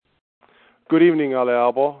Good evening, alle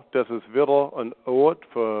aber. Das ist wieder ein Ort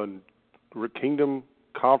für ein Kingdom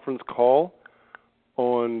Conference Call.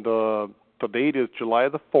 Und the date is July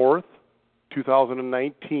the 4th,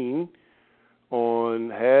 2019.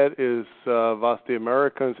 Und hier ist, was die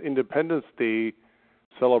Americans Independence Day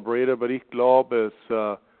celebrated, aber ich glaube,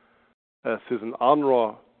 es ist ein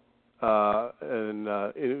anderer,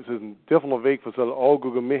 es ist ein differenter Weg, für alle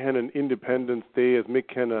Augen, wir haben ein Independence Day, als wir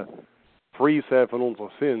können free sein von unseren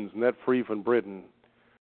Sins, nicht free von Britain.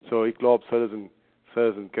 So, ich glaube, es ist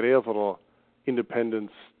ein größerer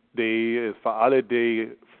Independence Day, ist für alle, die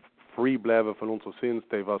free bleiben von unseren Sins,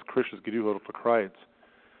 die was Christus getan hat auf der Kreuz.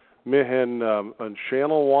 Wir haben ein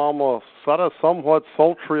schöner, warmer, somewhat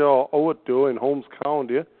sultrier Ort in Holmes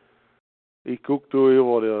County. Ich gucke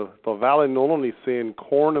über der Valley nun und ich sehe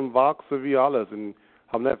Korn im Wachsen wie alles. Und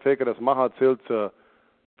habe nicht vergessen, das Macher erzählt zu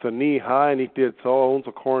knee high, and ich did so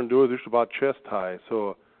unser Korn durch, just about chest high.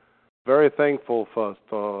 So, very thankful for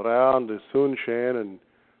around the sunshine, and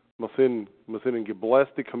wir sind eine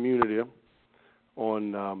geblesste Community.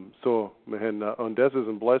 Und so, und das ist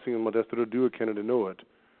ein Blessing, und wir das tun können, die know it.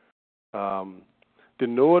 Die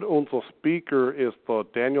know it, unser Speaker ist der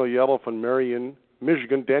Daniel Yeller von Marion,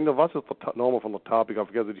 Michigan. Daniel, was ist der Name von der Topic? Ich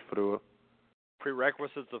vergesse die früher.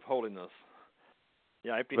 Prerequisites of Holiness.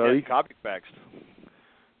 Ja, ich bin der Topic wächst.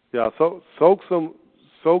 Ja, sag some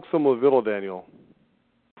mal wieder, Daniel.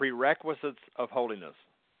 Prerequisites of Holiness.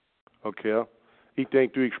 Okay. Ich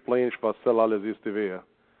denke, du explainst, was das alles ist, die wir.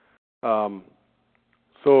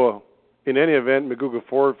 So, in any event, mir gucken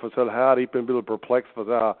vor, was das hat. Ich bin ein bisschen perplex,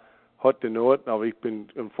 was hat die Not, aber ich bin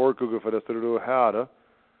im Vorgucken, für das du hatte.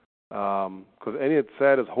 Because any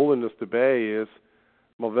Zeit, dass Holiness dabei ist,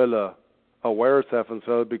 man will aware sein von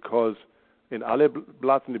so, because in alle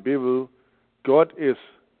Blätter in der Bibel, Gott ist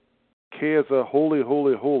Käse, holy,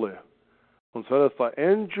 holy, holy. Und so dass der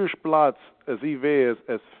einzige Platz, als ich weiß,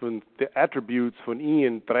 es von den Attributes von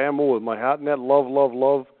ihm dreimal, man hat nicht love, love,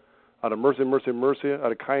 love, out of mercy, mercy, mercy,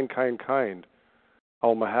 out of kind, kind, kind.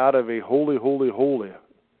 Aber man hat wie holy, holy, holy.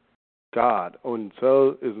 God. Und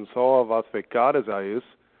so ist ein so, was für Gott es ist.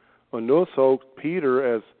 Und nur sagt Peter,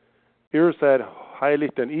 als ihr seid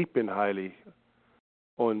heilig, denn ich bin heilig.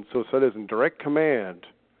 Und so soll es ein Direct Command.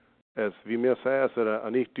 Als wie mir sagen,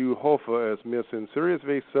 und ich du hoffe, als mir sind serious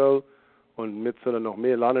wie so, und mit sollen noch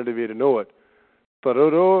mehr Lande, die wir know it. Der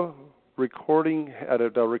Recording,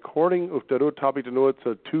 der Recording auf der Topic der Not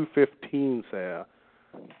zu 2:15 sei,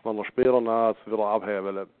 wenn wir später nach wieder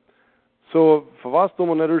abheben. So, für was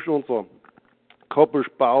tun wir nicht unser Koppel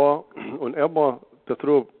bauen und immer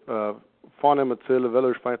darüber vornehmen erzählen,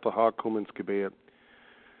 weil ich weiter herkommen ins Gebet.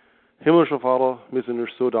 Himmlischer Vater, wir sind uns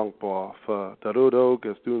so dankbar für der Tag,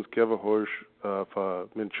 dass du uns gegeben hast, für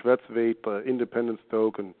den Schwetzweg, der Independence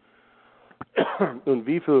Tag und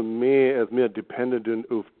wie viel mehr als wir dependen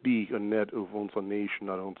auf dich und nicht auf unsere Nation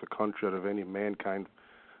oder unsere Country oder any mankind,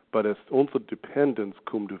 aber dass unsere Dependence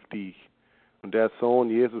kommt auf dich und der Sohn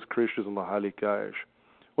Jesus Christus und der Heilige Geist.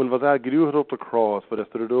 Und was getan hat auf der Kreuz, für das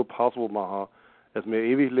du possible machen, dass wir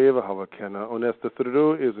ewig Leben haben können und dass das ist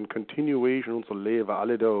eine Continuation unserer Leben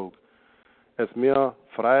alle Tage. Dass wir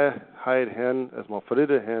Freiheit haben, dass wir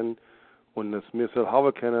Frieden haben und dass wir es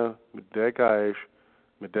haben können mit der Geist,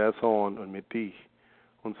 mit der Sohn und mit dich.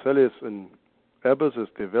 Und so ist etwas,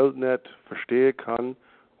 das die Welt nicht verstehen kann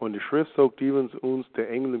und die Schrift sagt uns,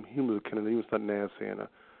 der Engel im Himmel können uns das näher sehen.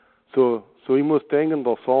 So ich muss denken,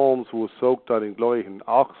 der Psalms, wo es sagt, da den gleichen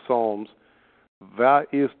 8 Psalms, wer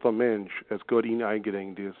ist der Mensch, als Gott ihn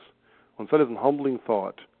eingedenkt ist. Und so ist ein humbling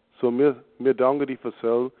thought. So mir danke dir für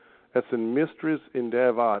so. Es sind Mysteries in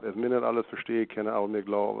der Wahrheit, es mir nicht alles verstehen können, aber mir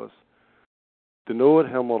glauben es. Die Not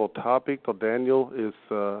haben wir der Topic, der Daniel ist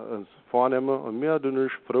Vornehmer und mir tun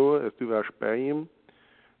uns froh, dass du warst bei ihm.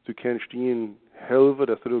 Du kannst ihnen helfen,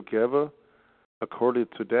 dass du geben, according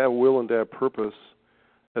to their will and their purpose,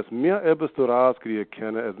 dass wir etwas daraus kriegen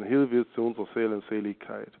können, als ein Hilfe zu unserer Seele und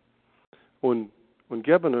Seligkeit. Und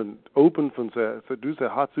geben ein Open von du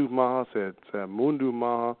sein Herz aufmachen, sein Mund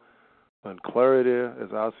aufmachen, und Clarity,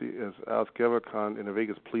 als geben kann, in der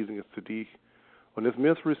Weg ist pleasing ist zu dich. Und dass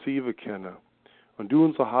wir es receiven können. Und du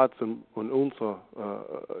unser Herz und unser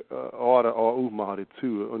Orte auch aufmachen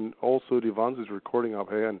dazu. Und also die Wands Recording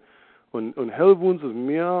abhören. Und helfen uns es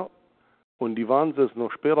mehr und die Wands es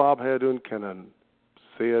noch später abhören können.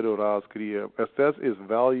 Sehr daraus kriegen. Das ist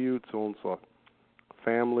Value zu unserer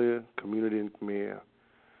Family, Community und mehr.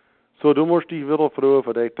 So, du musst dich wieder freuen,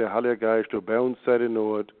 für dich der Heilige Geist, du bei uns seid in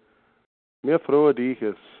Not. Wir freuen dich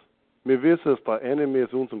es. Wir wissen, dass der Enemy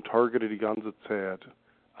ist uns im Target die ganze Zeit.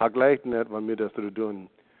 Er gleicht nicht, wenn wir das tun.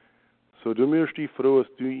 So, du musst dich freuen,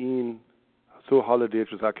 dass du ihn so holiday,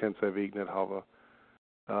 as ich kann es Weg nicht haben.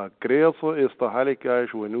 Größer ist der Heilige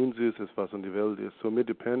Geist, wo in uns ist, was in der Welt ist. Somit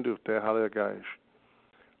depende auf der Heilige Geist.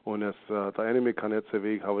 Und der Enemy kann nicht den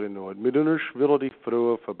Weg haben, den Not. Mit uns will dich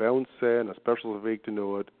froh, verbound sein, ein special Weg den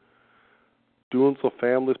Not. Du unsere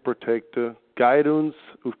Families protecten, guide uns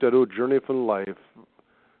auf der Journey von Life,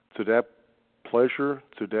 zu der Pleasure,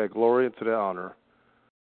 zu der Glory und zu der Honor.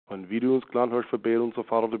 Und wie du uns gelernt hast, verbeten, unser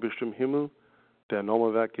Vater, du bist im Himmel, dein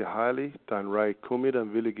Name wird geheiligt, dein Reich komme,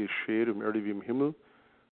 dein Wille geschehe, um Erde wie im Himmel.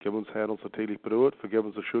 Gib uns, Herr, unser täglich Brot, vergib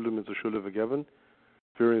uns die Schuld, unsere Schuld vergeben.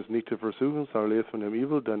 Führe uns nicht zu versuchen, sondern lehre von dem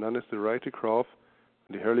Evil, denn dann ist die Reich, die Kraft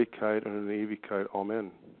und die Herrlichkeit und die Ewigkeit.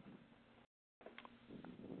 Amen.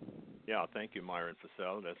 Ja, thank you, Myron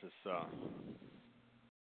Fussell. Das ist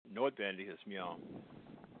notwendig, dass wir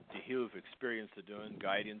die Hilfe, Experience zu tun,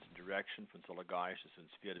 Guidance und Direction von so einer Geist, das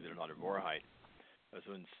uns wieder nach der Wahrheit, dass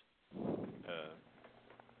uns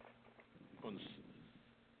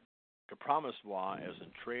gepromised war as a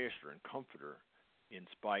treasure and comforter in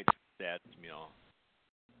spite that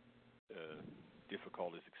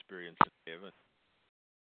difficulties experienced in heaven.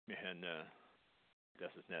 And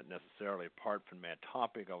this is not necessarily apart from that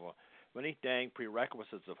topic of when ich denke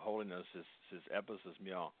prerequisites of holiness is emphasis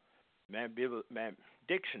my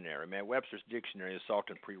dictionary, my Webster's dictionary is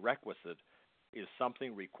often prerequisite is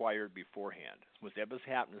something required beforehand. Was etwas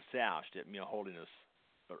happen sagt, that mir holiness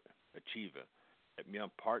achieve, that mir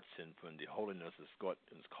part sind von die holiness is Gott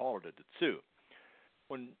uns called it dazu.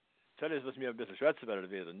 Und das ist was mir ein bisschen schwätze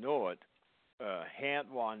werden know it.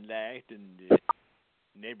 Hand one leicht in the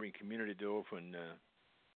neighboring community do when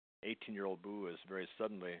 18-year-old Boo is very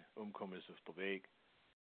suddenly umgekommen ist auf der Weg.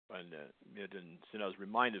 Und wir sind also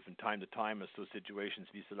reminded from time to time, as so situations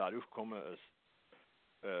wie so laut aufkommen ist.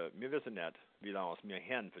 Wir wissen nicht, wie lange es mir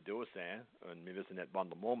hin für das sein, und wir wissen nicht, wann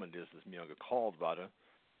der Moment ist, dass wir gecallt werden,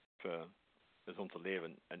 für das unser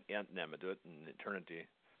Leben ein Entnehmen dort, und Eternity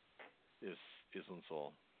ist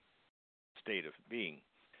unser state of being.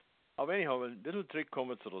 Aber anyhow, ein bisschen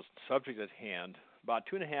zurückkommen zu das Subject at hand. About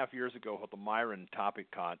 2.5 years ago, had the Myron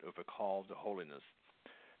topic caught of a call to holiness.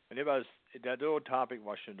 And it was, that topic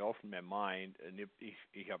was schon off in my mind, and I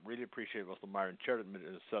have really appreciated what the Myron shared with me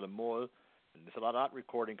in Salamol. And there's a lot of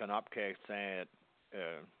recording on Upcast saying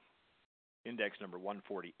index number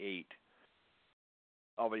 148.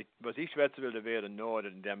 Aber was ich schwätzen will, wäre nur,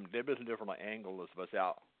 in dem ein bisschen different angle ist, was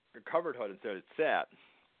er gecovert hat, und es sagt,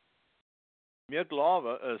 mir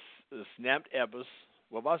glaube, es nimmt etwas,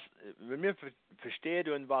 wenn wir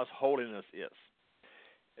verstehen, was Holiness ist.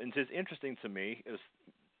 And it's interesting to me, is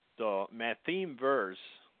my theme verse,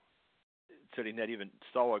 så det inte even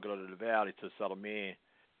står gerade det värde till Salome,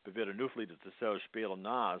 bevider nufligt att så spela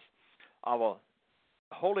nas. Aber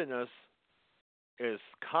holiness is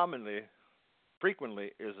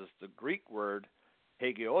frequently is the Greek word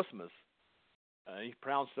hagiosmos. Ich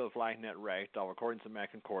pronounce it vielleicht nicht recht, aber according to my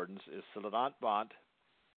concordance, is Saladatbat,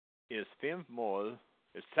 is 5-mal,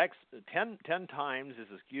 is 10 times is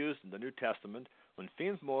used in the New Testament. When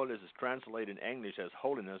 5-mal is translated in English as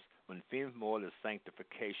holiness, when 5-mal is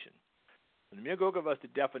sanctification. Und mir gucken, was die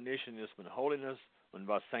definition ist von holiness und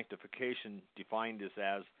was sanctification defined is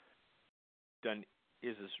as, dann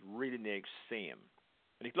ist es really nicht same.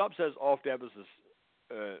 Und ich glaube, es ist oft etwas,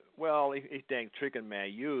 ich denke zurück in my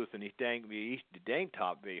youth, und ich denke, wie ich gedenkt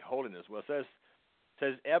habe, wie holiness. Well, es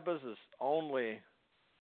says etwas ist only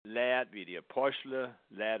lad wie die Apostel,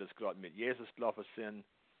 lad ist gerade mit Jesus gelaufen sind,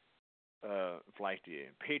 vielleicht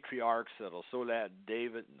die Patriarchs, oder so lad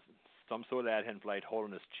David, some so lad haben vielleicht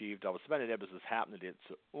holiness achieved, aber es ist etwas, das happened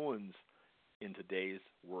zu uns in today's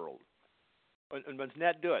world. Und wenn es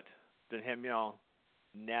nicht tut, dann haben wir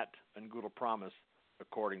nicht ein guter Promise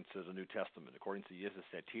according to the New Testament, according to Jesus'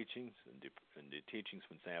 teachings and the teachings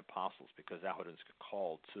from the apostles, because that was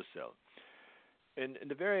called to sell. In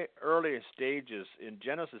the very early stages, in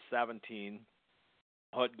Genesis 17,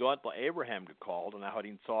 had God by Abraham called, and I had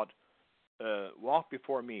him thought, walk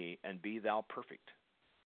before me and be thou perfect.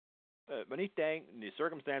 When ich denke, in the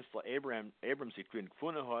circumstances that Abraham sich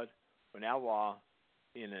gefunden hat, when er war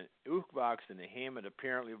in an aufgewachsenen Heim,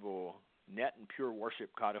 apparently wo net and pure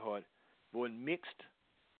worship gehabt hat, wo ein mixed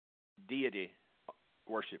deity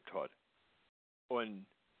worshipped hat. Und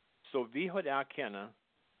so wie hat erkennen,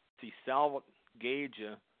 sich selber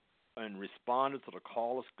gauge and responded to the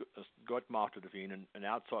call as God machte of ihn, and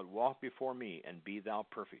outside walk before me and be thou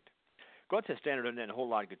perfect. God's standard hasn't a whole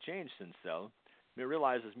lot changed since then. We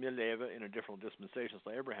realize as we live in a different dispensation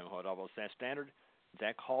as Abraham had, although that standard,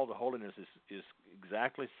 that call to holiness is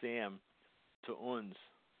exactly same to uns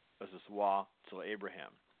as es war zu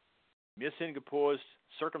Abraham. Wir sind geposed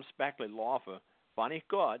circumspectly laufen, wann ich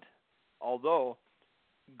Gott, although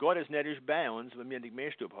God is net is bij ons, wanneer ik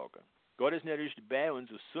meest ophouden. God is net is bij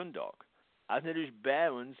ons op zondag. Hij is net is bij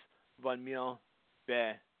ons wanneer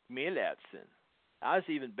bij meelaat zijn. Hij is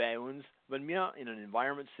even bij ons wanneer in een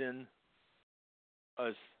environment zijn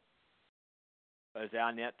als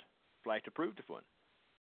hij net vielleicht approved ervan.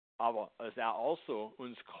 Aber als er also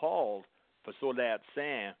uns called for so that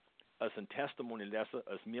zijn as een testimony lesser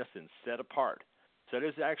as wir sind set apart. So that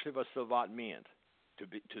is actually what Silvat meant,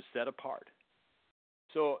 to set apart.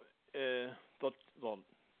 So the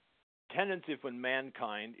tendency for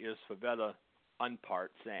mankind is for better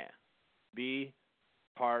unpart zijn. Be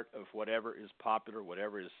part of whatever is popular,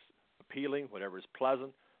 whatever is appealing, whatever is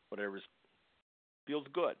pleasant, whatever feels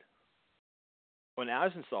good. When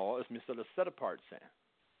as in so is wir sollen set apart sein.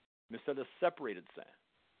 Wir sollen separated sein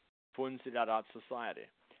von der society.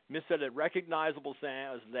 Wir sollen recognizable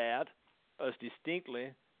sein as that, as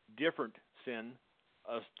distinctly different sin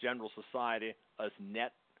as general society, as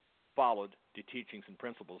net followed the teachings and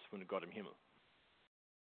principles von Gott im Himmel.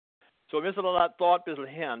 So wir sollen das thought ein bisschen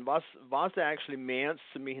hin, was actually means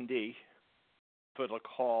zu mich und dich for the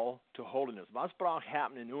call to holiness. Was braucht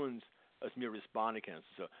happen in uns, als wir responden können?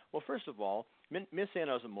 So, well, first of all, wir sehen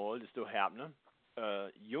also mal, das zu happen,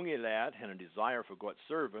 junge lad haben ein desire for Gott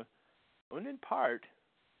serve, und in part,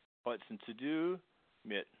 hat es zu tun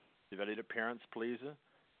mit, sie wollen die Parents pleasen,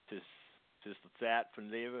 es ist die Zeit von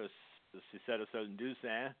Leben, sie sagen, es sollen du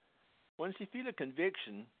sein, und sie viele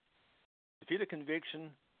Conviction,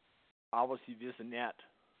 aber sie wissen nicht,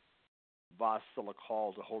 was soll a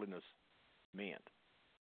call to holiness meant.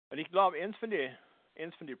 Und ich glaube, eins von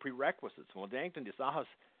den prerequisites, wenn man denkt an die Sachen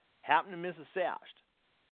happen müssen zuerst,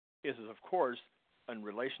 is of course a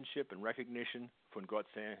relationship and recognition von Gott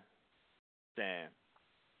sein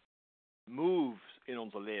moves in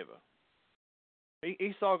unser Leben.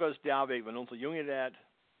 Ich sage es derweg, wenn unsere Jungen dort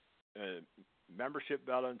Membership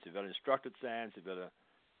wollen, sie werden instructed sein, sie werden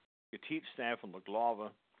geteacht sein von der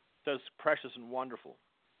Glaube, das ist precious and wonderful.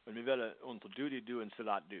 Und wir werden unsere Duty do und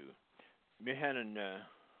Salat do. Wir haben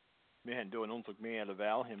da in unserer Gemeinde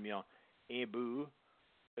Wahl, haben wir ein Buch,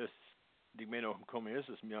 die Gemeinde auch gekommen ist,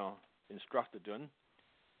 das wir instructed done.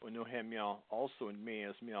 Und nu haben wir also in mir,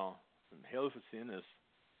 als wir helfen sind, als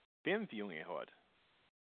 5 Junge hat.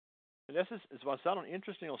 Und das ist, es war so ein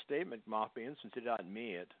interesting Statement gemacht bei uns, und sie das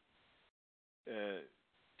mit.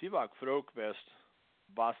 Sie war gefragt,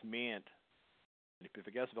 was meint. Ich bin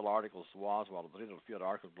vergessen, welche Artikel es war 3 oder 4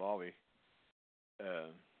 Artikel, glaube ich.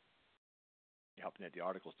 Ich habe nicht die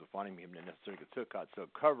Artikel zu finden, ich habe nicht necessarily gezogen, so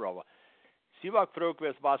cover, aber sie war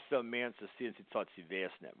gefragt, was so meint, sie sagt, sie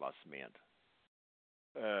weiß nicht, was meint.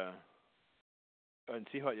 Und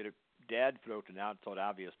sie hat ihre Dad gefragt, und er thought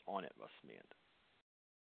obvious on it, was meant.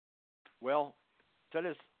 Well, that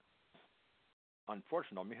is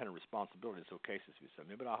unfortunate. We had a responsibility in so cases. We said,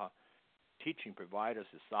 maybe our teaching providers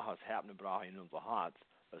is sahas happening in unser hearts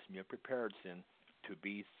as wir prepared sin to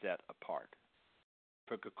be set apart.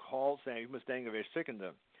 For a call saying, you must think of a second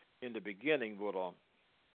in the beginning,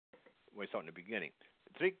 we saw in the beginning.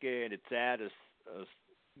 Trick and it's sad as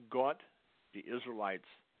God, the Israelites,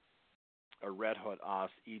 a red hot ass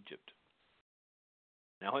Egypt.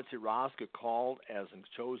 Now it's Iraska called as a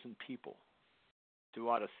chosen people to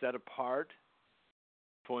what is set apart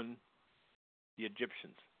from the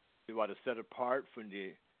Egyptians, to what is set apart from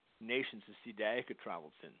the nations of Sidaica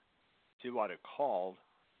travels in, to what are called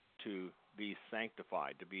to be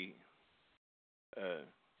sanctified, to be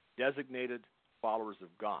designated followers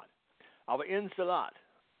of God. Aber in Salat,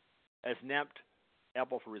 as nept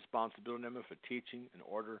apple for responsibility for teaching and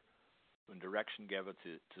order and direction given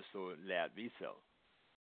to so lad wie so.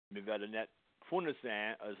 Wir werden nicht gefunden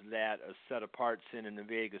sein als lad, as set apart sin in the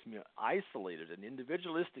Weg, as wir isolated and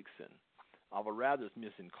individualistic sin. Aber rather as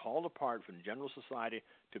wir sind called apart from general society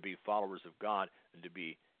to be followers of God and to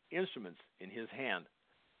be instruments in His hand.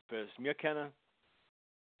 Because wir können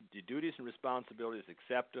die duties and responsibilities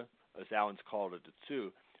accepted as Alan's called it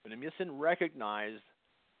to, and wir sind recognized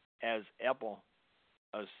as apple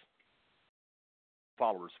as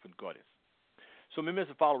followers von Gott ist. So wir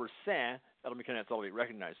müssen Followers sein, aber wir können jetzt already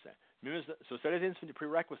recognize sein. Wir müssen, so das ist eins von den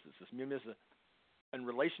Prerequisites. Wir müssen ein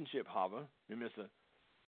Relationship haben, wir müssen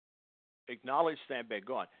acknowledge sein bei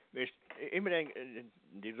Gott. Ich mir denke,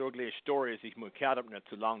 die wirkliche Story ist, ich muss kehren nicht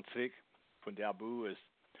zu lang zurück von der Buch, ist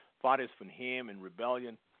Vater ist von ihm in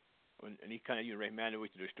Rebellion. Und ich kann nicht recht mehr, wo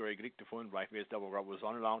ich die Story gekriegt davon, weil ich weiß, da was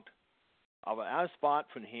anlangt. Aber er ist Vater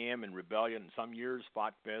von ihm in Rebellion, in some years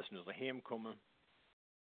Vater best, und ist heimgekommen.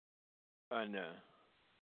 Und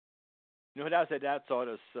nu hat er das so,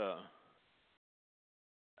 dass er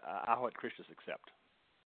hat Christus accept.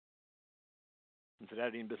 En så der er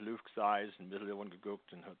det en bisschen luftgesejs, en bisschen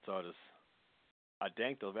undergeguckt, und hat so das. Jeg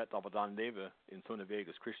denkt, at vet at han lever in sånne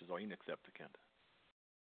veges Kristus og inacceptet kendt.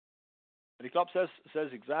 And the club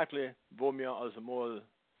says exactly hvor vi altså må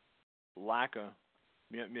lacker.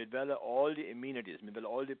 Vi vil all the amenities, vi vil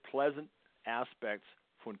all the pleasant aspects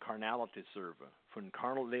von carnality serve, von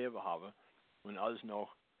carnal leven have, when alles nog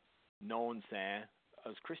known zijn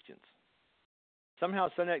as Christians.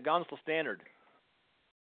 Somehow zijn het ganske standard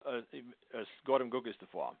as God Gug is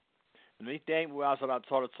davor. And ik denk, we als dat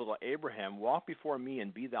zouden tot Abraham, walk before me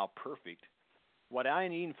and be thou perfect. What I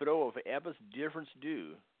need for of ebbers difference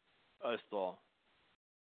do as the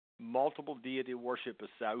multiple deity worship is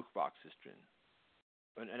Southbox-systeem.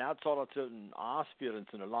 En dat zal het een aanspelen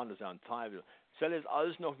in de landen zijn tijden. Zelfs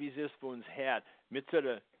alles nog wie is voor ons had, met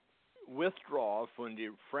de withdraw van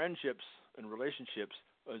de friendships en relationships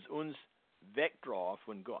als ons wegdraw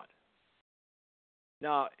van God.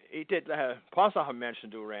 Now, ik dit pas al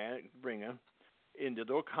mentioned door brengen in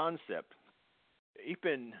de concept. Ik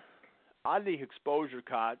ben al die exposure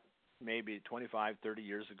caught maybe 25, 30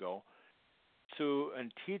 years ago to a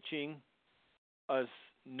teaching as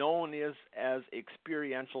known as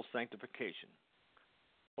experiential sanctification.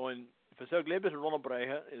 Und für so glibet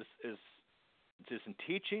runterbrechen is een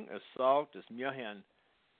teaching as sagt, dass wir haben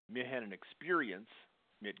eine experience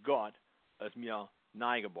mit Gott, als wir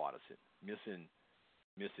neigeboren sind.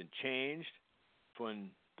 Wir sind changed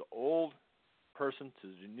from the old person to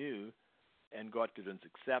the new, and Gott wird uns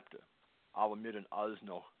accepten. Aber wir sind alles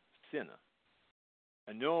noch Sinner.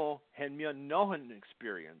 Und nun haben wir noch eine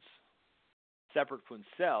experience separate from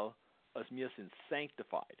self, as wir sind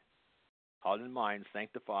sanctified. Hold in mind,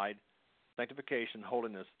 sanctification,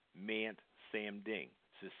 holiness meant same thing.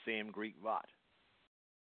 It's the same Greek word.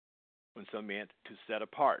 Und so meant to set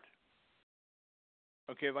apart.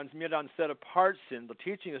 Okay, wenn wir dann set apart sind, the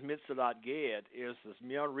teaching is mit so that geht, ist, dass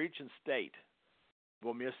wir reach a state,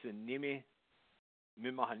 wo wir sind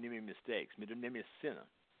wir machen nicht mehr mistakes, wir tun nicht mehr Sinne.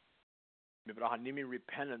 Wir brauchen nicht mehr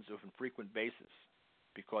repentance auf a frequent basis,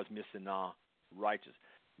 because wir sind now righteous.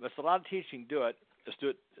 Was a lot of teaching tut, ist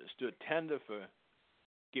to tender für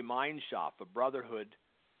Gemeinschaft, für Brotherhood,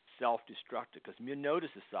 self-destructive. Because wir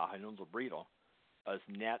notice die Sache in unserer Brüder, als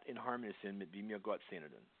nicht in Harmonie sind mit wie wir Gott sehen.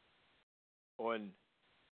 Und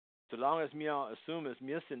solange as wir assumen, dass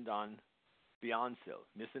wir sind dann beyond self,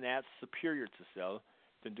 wir sind nicht superior to self,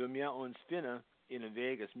 dann tun wir uns finden in einem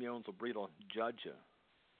Weg, dass wir unsere Brüder judgen.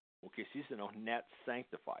 Okay, sie sind noch nicht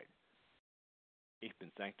sanctified. Ich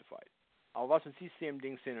bin sanctified. Aber was wenn sie same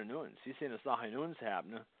Ding sehen in uns? Sie sehen eine Sache in uns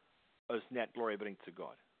haben, als nicht Glory bringt zu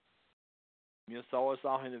Gott. Wir sahen eine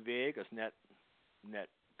Sache in den Weg, als nicht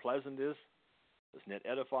pleasant ist, als nicht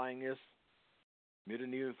edifying ist. Wir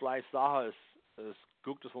den even vielleicht Sache, als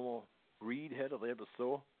guckt es, wo man greed hat, oder etwas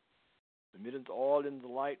so. Wir sind all in the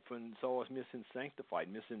light von so, als wir sind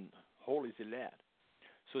sanctified, wir sind holy sie led.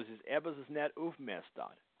 So es ist etwas, das nicht aufmesst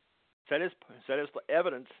hat. Das ist die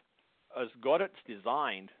Evidence, als Gott es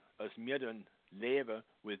designed, als wir dann leben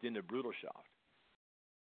within der Bruderschaft.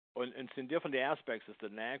 Und es sind different aspects, dass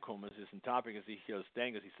das näher kommen. Es ist ein Topic, das ich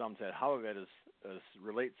denke, dass ich sometimes, however, es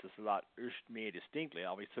relates to a lot mehr distinctly.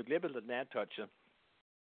 Aber ich so glaube, dass näher touchen,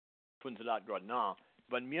 von so lot gerade nah.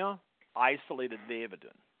 Wenn wir isolated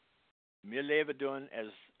leben, wir leben dann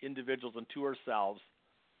as individuals unto ourselves,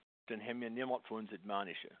 dann haben wir niemand für uns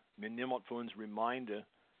admonischen. Wir niemand für uns reminder,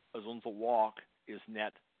 als unser Walk ist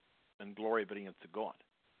nicht ein Glory bringen zu Gott.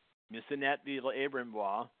 Wir sind nicht wie Abraham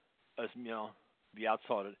war, als wir, wie er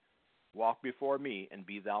gesagt, walk before me and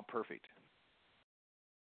be thou perfect.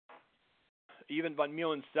 Even wenn wir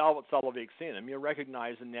uns selber weg sehen, und wir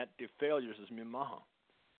recognizen that the failures as wir machen.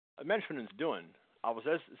 Ein Mensch von uns tun, aber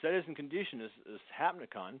das ist eine Condition, es happen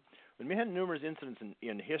kann. Und wir haben numerous incidents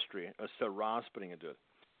in history, als so rausbringen tut.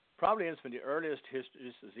 Probably eines von den earliest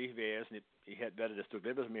histories, as ich weiß, und ich hätte better das durch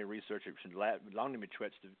etwas mehr Research, ich schon lange nicht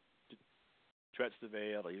mehr schwätzte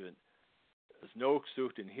wäre, oder even, es noch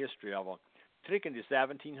gesucht in history, aber trick in the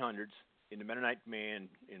 1700s, in the Mennonite man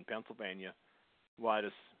in Pennsylvania,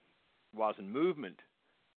 was a movement,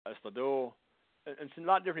 as the and it's in a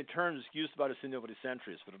lot of different terms used by the over the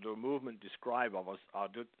centuries, but the movement described of us are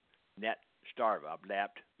net starve,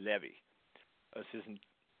 ablapt levy.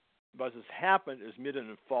 Was es happened is mit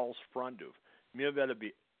een false front of. Mir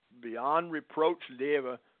willen beyond reproach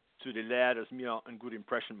leven zu de lad as mir een good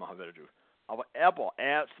impression machen willen doen. Aber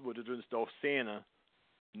erst wurde uns doch sehen,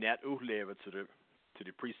 net ook leven to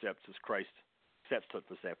the precepts as Christ sets to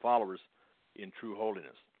for their followers in true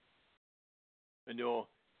holiness. And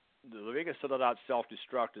the biggest sort of that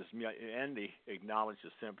self-destruct is mir endlich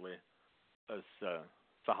acknowledges simply as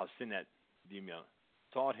Sahasinnet die mir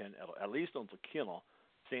taught him, at least until Kinnell,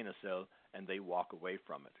 seen a and they walk away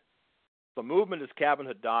from it. The movement is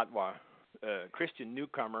cabinet dot were Christian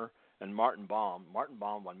Newcomer and Martin Baum. Martin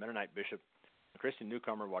Baum, one Mennonite bishop. Christian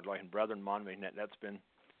Newcomer, was like Brethren Monmouth, that's been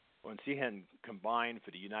when she had combined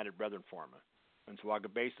for the United Brethren former. And so our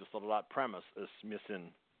basis of that premise is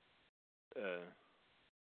missing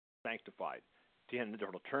sanctified. She had a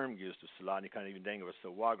different term used to Salat, and you can't even think of it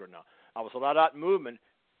so wagger now. I was a lot of that movement,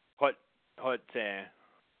 what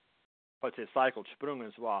cycle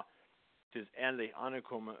sprungen var, tills endelig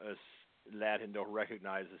ankommer as lad him to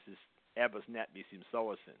recognize as his Ebbas net vid sin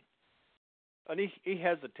soasin. And he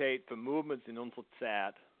hesitate for movements in unser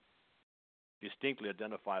Zeit distinctly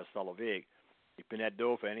identify as Salavig. Ich bin nicht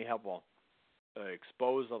doof, any help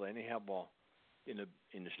exposed or any help in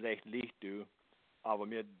a schlecht Licht do, aber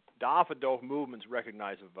mir darf doch movements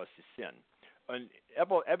recognize was sie sind. And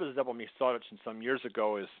Ebbas mich started some years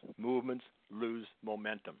ago is movements lose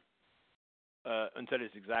momentum. Until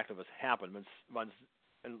it's exactly what's happened. When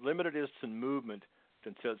limited is to movement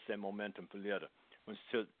until it's momentum verlieren.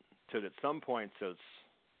 Till at some point till it's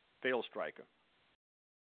fail striker.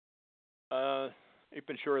 Ich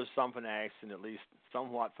bin sure some van and at least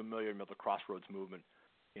somewhat familiar with the Crossroads movement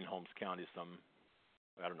in Holmes County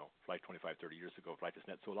I don't know, like 25, 30 years ago, like it's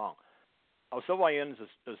not so long. Also why is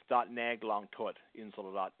dat nag lang tot in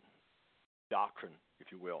so that doctrine,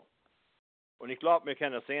 if you will. Und ich glaube, wir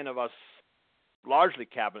können sehen, was largely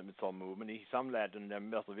cabinet mit so movement. Some lad in dem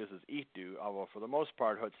Method is ich do, aber for the most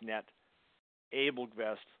part, it's not able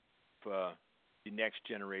best for the next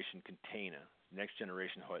generation container. Next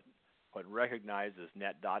generation what recognizes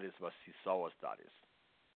net that is was sie sauer that is.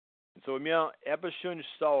 Und so mir etwas schön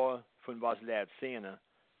sauer von was lad sehen,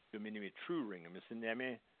 für mich nicht true ringen. Wir sind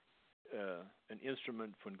nämlich an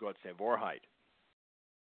instrument von Gottes Wahrheit.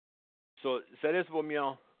 So that is what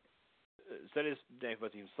mir that is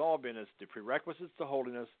what he saw been as the prerequisites to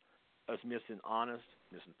holiness as missing honest,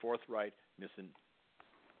 missing forthright, missing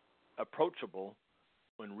approachable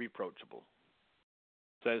and reproachable.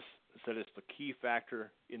 That is the key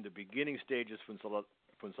factor in the beginning stages from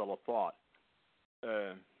Salah thought.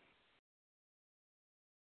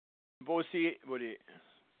 Wo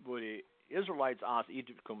die Israelites aus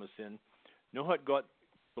Egypt gekommen sind, nu hat Gott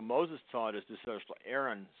für Moses taught us, dass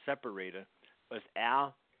Aaron separated, as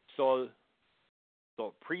soll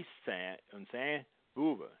so priest sein und sein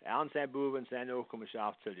Bube. Und sein Bube und seine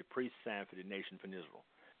Nachkommenschaft soll die Priest sein für die Nation von Israel.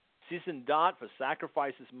 Sie sind dort für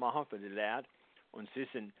Sacrifices machen für die Lad und sie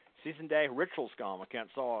sind die Rituals gegangen. Man kann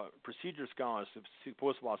so Procedures gegangen,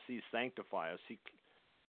 supposed was sie sanctify,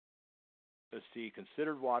 sie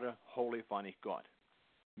considered water holy von ich Gott.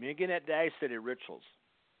 Wir gehen nicht da für die Rituals,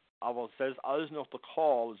 aber es ist alles noch der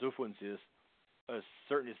Call, so von uns ist, es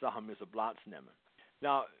certainly Sachen müssen Platz nehmen.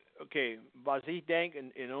 Now, okay, was ich denke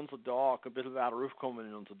in unser Tag, ein bisschen weiter raufkommen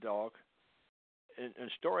in unser Tag, eine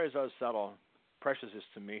Story ist auch precious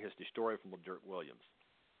ist to me, ist die Story von Dirk Williams.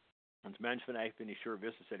 Und Mensch, wenn ich bin nicht sure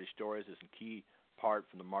wissen, die Story ist ein key part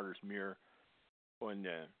from the Martyr's Mirror. Und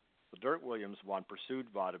Dirk Williams war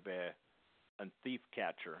pursued by a thief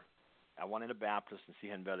catcher. One in a Baptist and see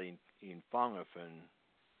him in fangen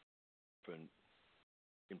von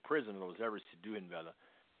in prison, was ever to do in Vella.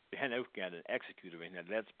 Die haben aufgehört und executed wegen der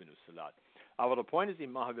Letztbenutzelat. Aber der Point ist, ich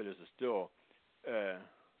machen will, ist es so,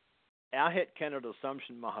 hat keine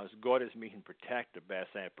Assumption machen, dass Gott ist mich protected bei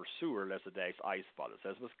seinem Pursuer, dass der ist Eisfall. Das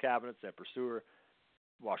heißt, was Cabinet, der Pursuer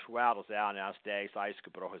war schwer, dass und als der ist Eis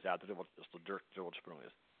gebrochen ist, dass der durchgesprungen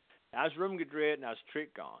ist. Ist rumgedreht und ist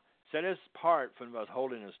Trick gegangen. Das ist part von was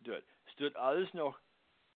Holiness tut. Es tut alles noch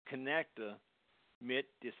connected mit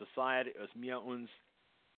der Society, als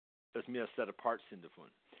wir set apart sind davon.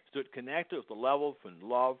 Es tut connected with the level von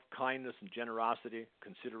love, kindness and generosity,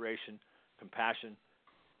 consideration, compassion,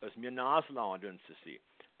 als wir nachlassen zu sehen.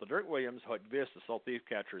 Der Dirk Williams hat gewusst, dass der Thief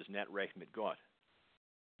Catcher ist nicht recht mit Gott.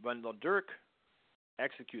 Wenn der Dirk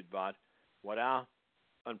execute wird, was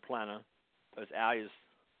ein Planer, als ist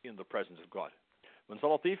in the presence of God. When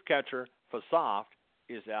the thief catcher versagt,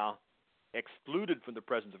 is excluded from the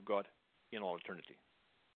presence of God in all eternity.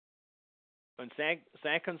 And sein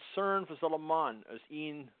Concern für Solomon als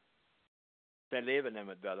sein Leben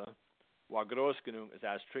nehmen werde, war groß genug,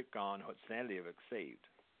 als Trick gegangen hat sein Leben gesaved.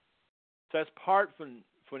 So as part von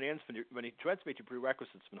uns, wenn ich transmit die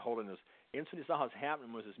prerequisites von Holiness, eins von den Sachen, was happen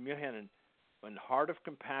muss, ist, wir haben ein heart of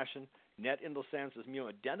compassion, not in the sense as wir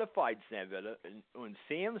identified sein werden und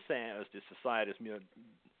same sein als die Society, as wir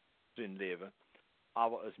drin leben,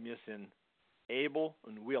 aber als wir sind able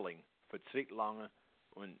und willing für zurücklange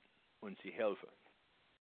und sie helfen.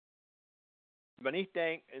 Wenn ich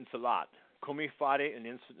denke in Salat, komme ich fare en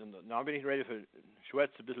instant, now bin ich ready for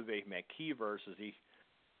schwätze ein bisschen weg mehr key verse, als ich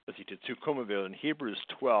dazu kommen will, in Hebrews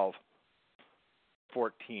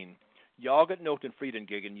 12:14. Jaget noch den Frieden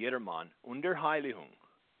gegen jedermann und der Heiligung,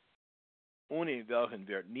 ohne welchen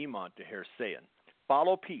wird niemand der Herr sehen.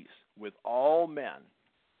 Follow peace with all men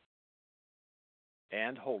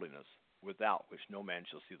and holiness, without which no man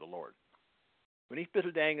shall see the Lord. Wenn ich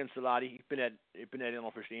bitte denken, Salati, ich bin nicht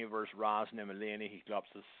noch verstehen, Vers Ras nehmen lehne, ich glaube,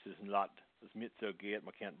 das ist ein Lot, das mit so geht,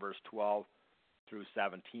 man kann Vers 12 through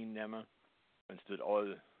 17 nehmen, und es tut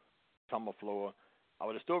all zusammenflohen.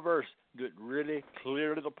 Aber das Vers tut really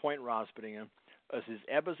clearly the point rausbringen, es ist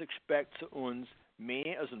etwas expect zu uns,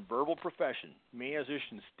 mehr als ein verbal profession, mehr als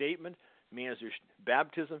ein statement, mehr als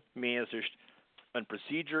baptism, mehr als ein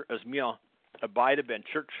procedure, als mir abide beim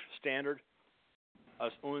Church Standard,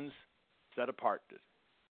 als uns set apart ist.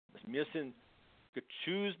 Wir sind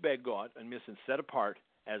gechosen bei Gott und wir sind set apart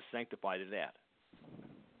as sanctified as that.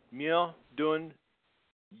 Wir tun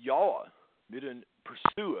wir tun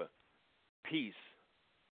pursue peace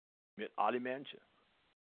mit allen Menschen.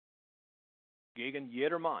 Gegen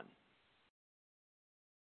jedermann.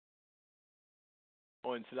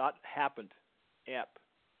 Und das happened ab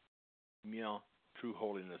mir true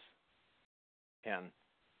holiness and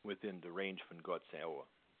within the range von Gottes Auge.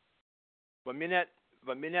 Wenn wir nicht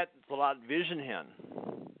so eine Vision haben,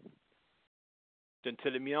 dann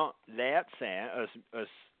tun wir leid sein,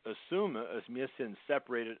 assume, als wir sind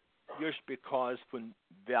separated, just because von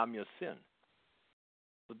wer wir sind.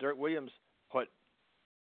 So Dirk Williams hat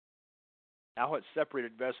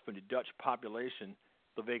separated was von der Dutch population,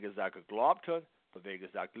 der Weg gesagt geglaubt hat, der Weg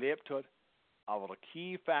gesagt gelebt hat, aber der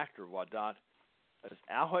key factor war das, als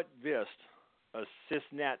hat wisst, als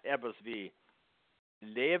es nicht etwas wie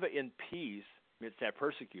leve in peace mit seinen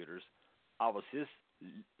persecutors, aber es ist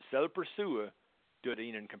selber pursuer, durch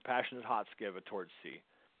ihnen compassionate hearts geben towards sie.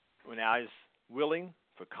 Und ist willing,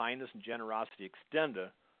 for kindness and generosity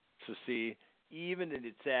extende, zu sie, even in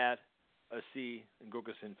die Zeit, als sie in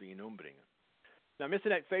Gottes Sinn für ihn umbringen. Now, wir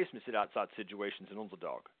sind nicht faced mit outside situations in unser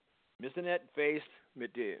Tag. Wir sind nicht faced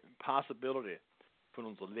mit der Possibility von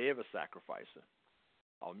unseren Lebenssacrifices.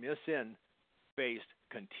 Aber wir sind faced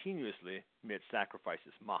continuously mit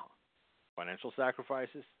sacrifices machen. Financial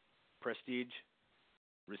sacrifices, prestige,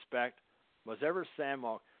 respect, whatever sein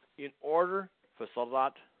mag, in order für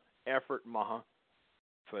Soldat effort machen,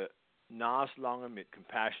 für naslange mit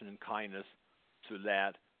compassion and kindness zu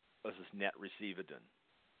leid, als es nicht receive denn.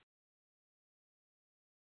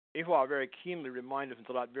 Ich war very keenly reminded von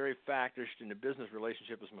Soldat very factors in the business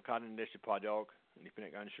relationship, as man kann in nächste paar Tagen, und ich bin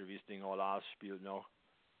nicht ganz sicher, wie das Ding all ausspielt noch,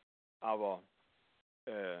 aber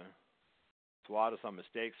zwar, dass er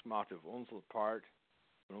Mistakes gemacht auf unserer Part,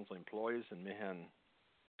 von unseren Employees, und wir haben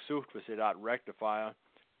gesucht, was sie da rectifieren.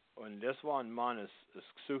 Und das war ein Mann,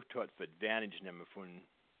 das gesucht hat, für Advantage nehmen von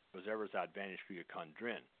was ever das Advantage kriegen kann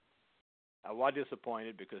drin. I was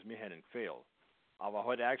disappointed because we hadn't failed. Aber I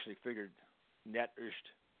had actually figured net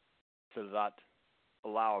ist, so that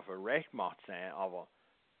allow für Recht macht sein, aber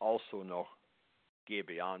also noch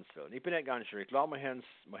gebe anstellen. Und ich bin nicht ganz sicher. Ich glaube, wir haben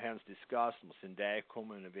es discussed, wir sind da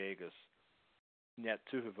gekommen in Vegas, nicht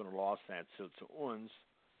zu viel von der Law sein zu uns,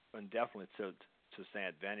 und definitely zu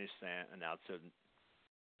sein Advantage sein, und auch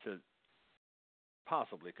zu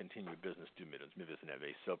possibly continue business to mit uns. Wir wissen nicht,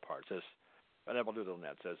 welche Subparts ist. Und aber du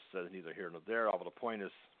das says neither here nor there, aber der Point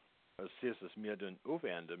ist, es ist, dass wir dann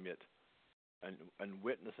aufwenden mit ein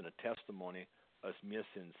Witness and a testimony, as wir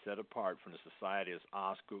sind set apart from the society as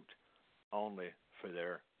ausgeguckt only for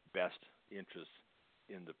their best interests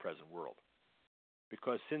in the present world.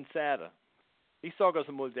 Because since that, ich sage es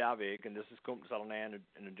einmal der Weg, und das kommt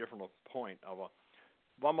in a different point, aber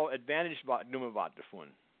wenn man Advantage nummer was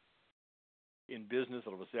davon, in business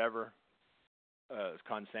or whatever, es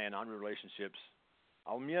kann sein, andere relationships,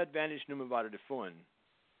 aber mir Advantage nummer was davon,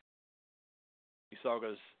 ich sage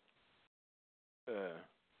es,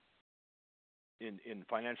 in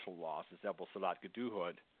financial loss, as Abel Salat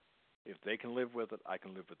gedu if they can live with it, I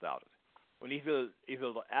can live without it. Und ich will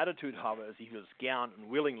the attitude haben, as ich will es gern and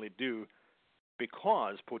willingly do,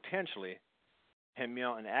 because potentially have mir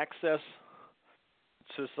an access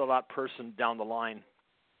to Salat person down the line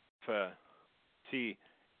for sie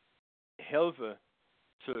helfe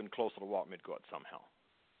zu ein closer walk mit Gott somehow.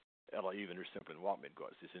 Eller even nur simpel walk mit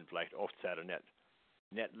Gott. Sie sind vielleicht oft sehr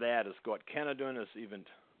net lad as Gott kennen tun, as even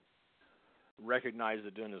recognize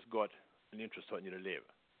tun, as Gott ein Interest hat in ihr Leben.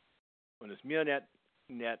 Und es mir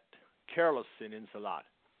net careless sind in Salat.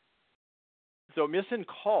 So wir sind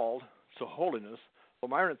called to holiness. Well,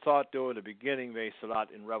 Myron thought though at the beginning they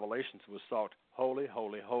Salat in Revelations was thought holy,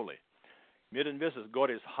 holy, holy. Wir den wissen, Gott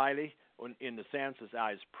ist heilig Und in the sense as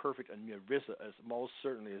is perfect and mir wisse as most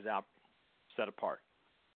certainly is out set apart.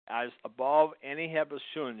 As above any hebes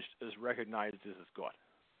shunst is recognized as God.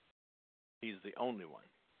 He's the only one.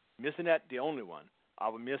 Missing that the only one.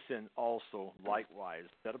 Aber missing also likewise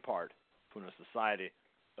set apart from a society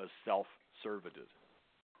as self-servited.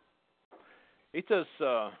 It is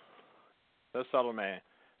that's sort of my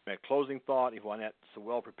closing thought. Ich war nicht so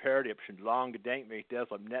well prepared. Ich habe schon lange gedacht, wie ich das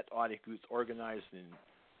habe nicht ordentlich gut organized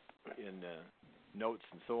in notes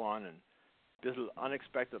and so on, and a little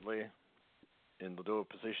unexpectedly in the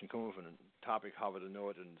position coming from a topic how to know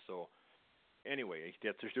it, and so anyway, ich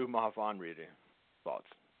der zerstört mal anrede thoughts.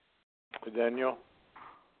 Daniel,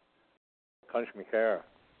 kann ich mich hören?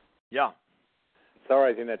 Ja.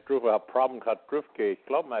 Sorry, ich nicht drauf, ich habe Problem gehabt, draufgehen. Ich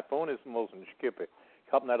glaube, mein Phone ist muss ein Skippe.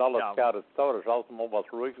 Ich habe nicht alles gehabt, es dauert, ich habe mal was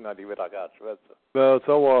ruhig, und ich wieder gehabt, schwätze.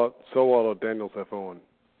 So war Daniel's phone.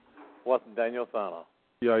 Was Daniel Sana?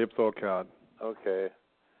 Ja, ich hab's auch gehabt. Okay.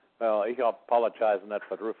 Well, ich apologize nicht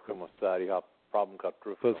für draufgekommen, ich habe Problem gehabt,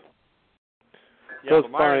 draufgekommen. That's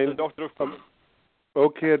fine.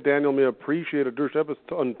 Okay, Daniel, me appreciate it.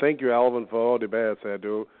 And thank you, Alvin, for all the bad I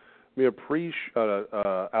do. Me appreciate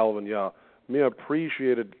Alvin, yeah. Me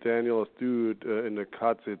appreciated Daniel as du in der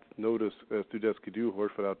Katze notice as du das gedu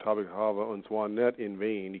hast für das Topic haben, und zwar nicht in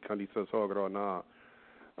vain. Ich kann dich das sagen gerade nach.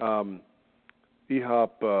 Ich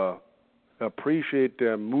habe appreciate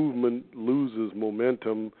the movement loses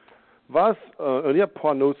momentum. Was, und ich habe ein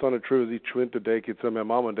paar Notes an der Tür, die ich schwinte denke, jetzt meine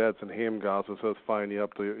Mom und Dad sind heimgegangen, so das ist fein, ich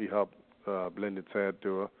habe blende Zeit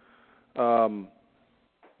durch.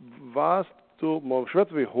 Was du, man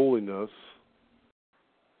schwätzt wie Holiness,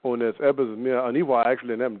 und es etwas mehr, und ich war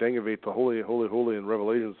actually in dem Denken wie the Holy in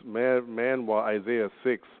Revelations, man war Isaiah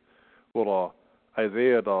 6, oder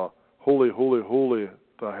Isaiah der Holy,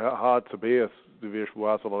 der Hart zu Bees, du wirst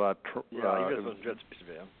was, oder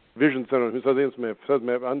Vision Center, who says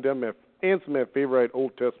an dem eins meiner favorite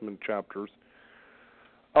Old Testament chapters.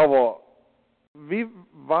 Aber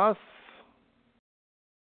was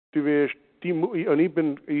du wirst, und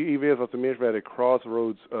ich weiß, was der Mensch war, der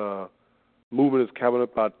Crossroads movement is coming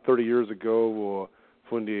up about 30 years ago, wo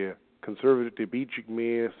von der Conservative Beachig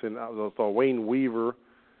Meer sind, also Wayne Weaver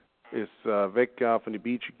ist weggegangen von der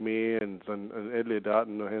Beachig Meer und etliche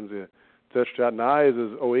Daten, da haben sie zerstört. Nahe ist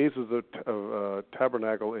es Oasis of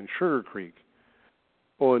Tabernacle in Sugar Creek.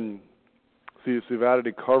 Und sie werden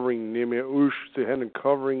die Covering nehmen, sie haben ein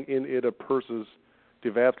Covering in ihre Purses,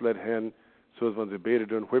 die Wert let hen, so dass wenn sie beten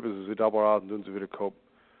tun, whippen sie double out und tun sie wieder Kopf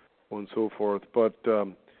und so forth. But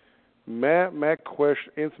my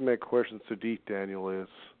questions to dich, Daniel, is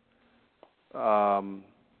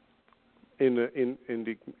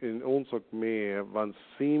in unser Meer, wann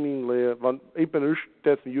seemingly, ich bin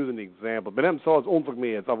just using an example, but I'm so als unser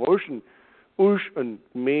Meer, aber ein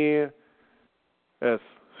Meer, es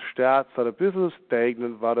steht, es ein bisschen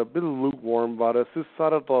stagnant, war ein bisschen lukewarm, war es ist so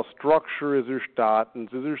the structure is starten,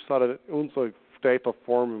 es ist so unser state of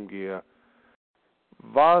form im Gehe.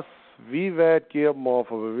 Wie weit geht man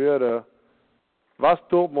für wieder, was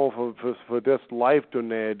tut man für das Life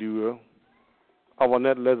danach tun, aber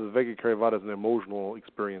nicht let es weggekriegt, was es eine emotional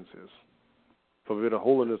experience ist. Für wieder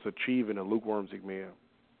holiness achieve in a lukewarm sich mehr.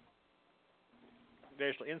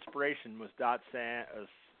 Welche Inspiration muss das sein, als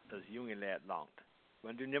junge Leute langt.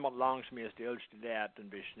 Wenn du niemand langst mehr als die älteste Leute, dann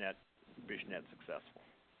bist du nicht successful.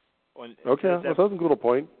 Und okay, das ist ein guter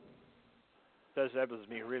Point. Das ist etwas, was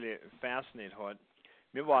mich really fasziniert hat.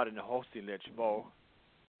 Wir waren in der Hochzeit letzte Woche,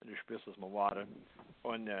 du spürst das mal waren,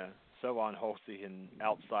 und so waren Hochzeit in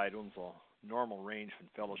outside unserer normal range von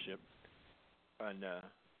Fellowship. Und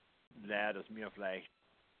Leute, das mir vielleicht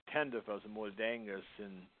tendef, also mal denken,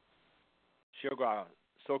 sind sogar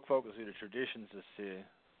so gefocust auf die Traditions, dass sie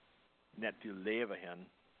nicht viel leben haben.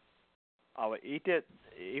 Aber ich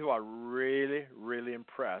war really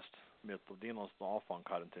impressed mit dem, was der Anfang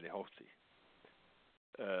hatten zu der Hochzeit.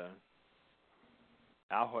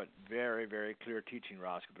 I had very clear teaching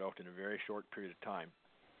rausgebracht in a very short period of time.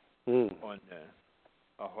 Und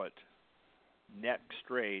I had net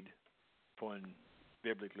strayed von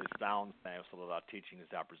biblically sound things so that teaching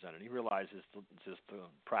is represented. He realizes it's just a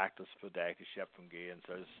practice for the Geschöpfung gehen,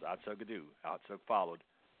 so it's so gedo, it's followed.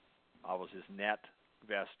 I was his net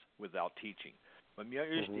vest without teaching. When mir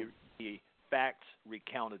ist die facts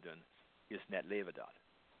recounted in, ist net leve dort.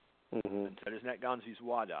 Und so ist net ganz wie es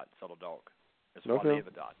war dort, so der Dog. Es war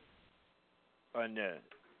leve dort. Und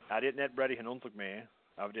dit net ready in Unzug mehr,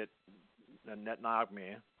 aber dit net nach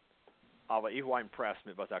mehr. Aber ich war impressed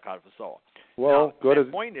mit was ich gerade versah. Well, my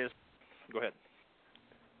point is, go ahead.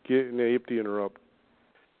 Nee, ich hab die interrupt.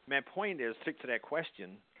 My point is, stick to that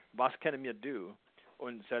question, was können wir do?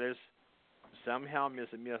 Und so ist, somehow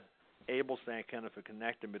müssen wir able sein können für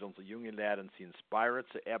connecten mit unseren jungen Leuten, sie inspirieren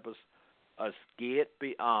zu etwas, es geht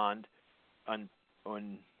beyond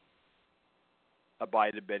und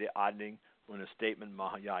arbeitet bei der Adling und ein Statement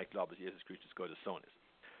machen, ja, ich glaube, dass Jesus Christus Gottes Sohn ist.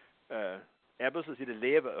 Etwas ist ihr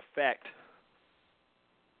Leben-Effekt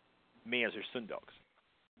mehr als Sonntags.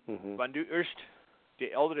 Wenn du erst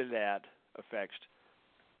die ältere Leute effekst,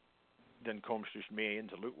 dann kommst du mehr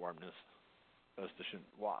into lukewarmness as du schon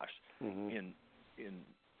warst in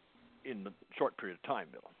a short period of time,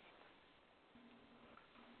 Bill.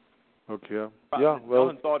 Okay. Ja,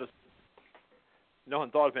 well. Nog en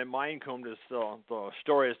thought bij mij komt is de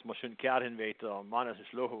story is maar zo'n kat in weet man is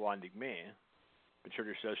sloegen wandig mee.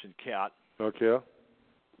 Betreft zelfs zo'n kat. Okay.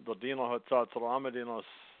 Dat diener had zat samen dieners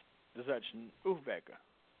dus dat is een oefwekker.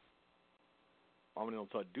 Maar we dan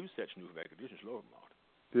du zet een oefwekker, dus een sloegen maakt.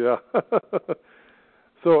 Ja.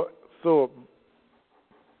 So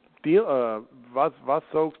die was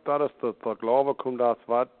sagst du, dass der Glaube kommt das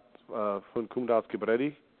was von kommt das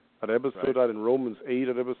gepredigt? Oder etwas so da in Romans 8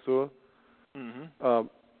 oder etwas so?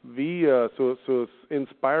 So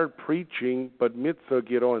inspired preaching, but mit so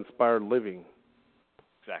geht auch inspired living.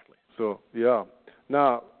 Exactly. So, yeah.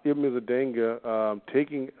 Now, ich mir so denke,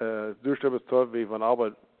 taking, durch etwas toll, wie von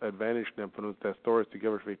Arbeit advantage nehmen von uns, der Stories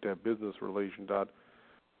together, wie der Business Relation dort,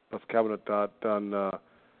 das Cabinet dort, dann,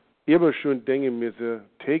 immer schon denken müssen,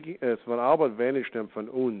 taking, es von Arbeit advantage nehmen von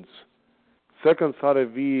uns. Second,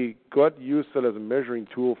 hatte wie Gott used as a measuring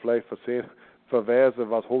tool, vielleicht verweisen,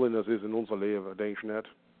 was Holiness ist in unser Leben, denke ich nicht.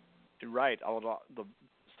 Right, aber the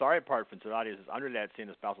story part von Zerati ist, das andere Leute sehen,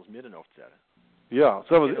 dass Basels mitten aufzählen. Ja,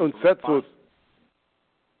 so, und set so,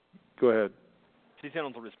 go ahead. Sie sehen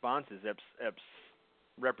unsere Responses, selbst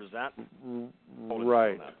representen.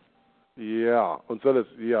 Right. Ja, und so das,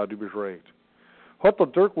 ja, du bist recht. Hat der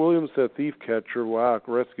Dirk Williams, der Thief Catcher, wo er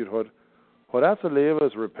rescued hat das ein Leben,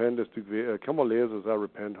 das repent ist, kann man lesen, dass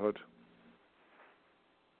repent hat?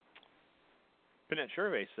 I'm not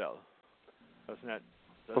sure if so. That's not.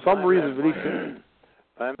 For some reason, will ich.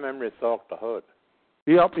 My memory sagt der Hut.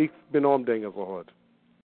 Ja, ich bin am Denken so hat.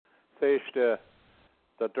 Sagst der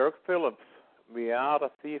Dirk Phillips, wie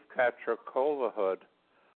der Thief Catcher Culver hat,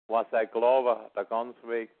 was glaube, der ganz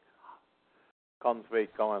Weg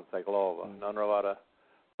gegangen, glaube. Dann war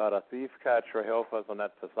der Thief Catcher helfen und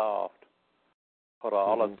nicht versaut. Hat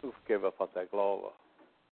alles aufgegeben, was glaube.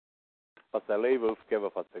 Was Leben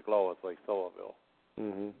aufgeben, was glaube, so ich so will.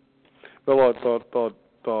 Wel,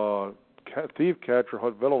 der Thief Catcher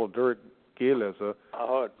hat wel Dirk gelesen.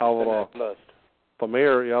 Aber der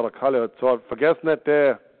Meer, ja, der Kalle hat gesagt, vergiss nicht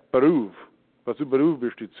der Beruf. Was du Beruf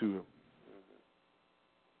bist dazu.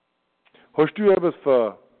 Hast du etwas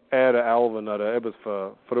für Erde, Alvin, oder etwas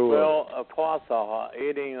für Früher? Well, a Passover,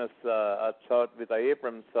 eating is a thought with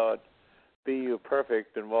Abram thought, be you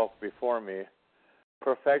perfect and walk before me.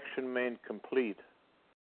 Perfection meant complete.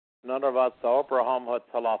 None of us, Abraham had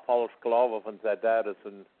a false glaube von seiner Dad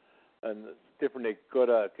und different good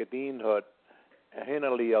gedient hat.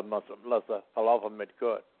 Hinnerlich muss verlaufen mit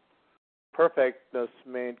Gott. Perfectness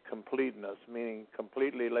meant completeness, meaning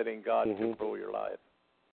completely letting God control your life.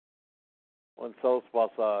 Und so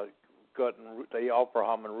was Gott die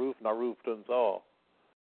Abraham und Ruth uns all.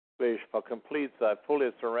 Which for complete that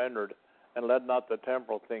fully surrendered and let not the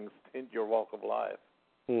temporal things tint your walk of life.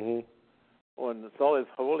 Und so is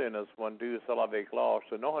holiness when du soll weg klar.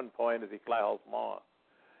 So noch ein Point ist ich gleich als Mann.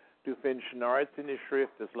 Du findest nichts in der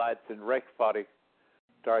Schrift, das leitet in rechtfertig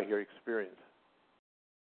durch your experience.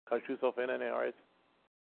 Kannst du so finden, Aris?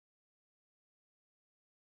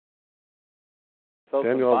 So ist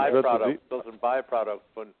ein Byproduct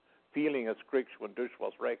von feeling as Christ when du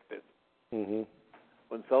was recht ist.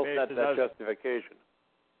 Und so ist nicht that justification.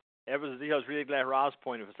 Even die has really glad Ross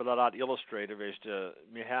point, if it's a lot illustrative, is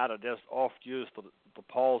we had a just oft used the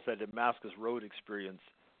Paul's Damascus Road experience.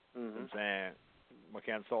 And man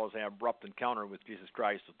kan säga en abrupt encounter with Jesus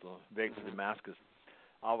Christ at the väg till Damascus.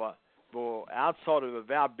 Aber wo outside of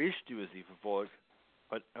wer bist du es i verfolgt,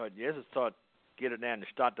 hat Jesus sagt, geht in eine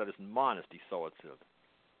Stadt, das ist ein Mann, ist die so erzählt.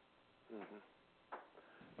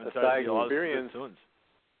 That's experience.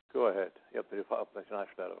 Go ahead. Yep, the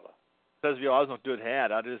Says wir alles noch dort her,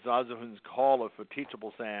 das ist also uns Call für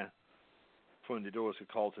teachable sein, von die Doors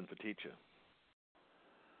gecallt sind für Teacher.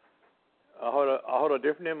 I had a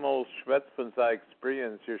different emotional schwätz von seiner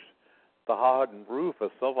experience. The hardened roof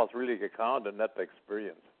is so was really gekannt and not the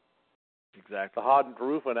experience. Exactly. The hardened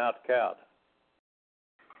roof and out cat.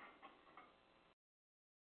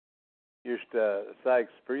 Just seine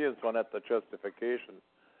experience war nicht the justification.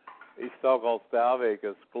 Ich sage als der Weg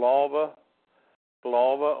ist Glaube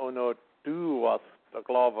und nur du was der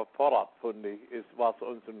Glaube vorabfundig ist, was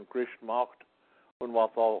uns ein Christ macht und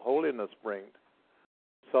was all Holiness bringt.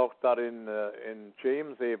 Sagt that in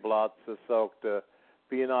James Blatt, sagt,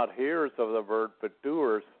 be not hearers of the word, but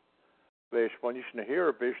doers. Wees, wenn ich ein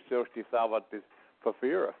Hearer bist, sagst du, was das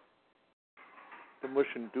verführen. Du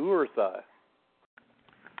musst ein Doer sein.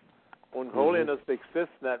 Und holiness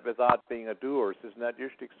exists not without being a doer. It's not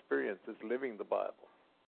just experience, it's living the Bible.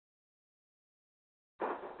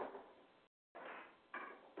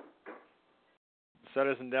 Så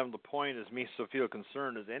det som the point is me so feel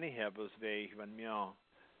concerned as any have as they when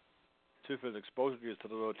twofold exposure to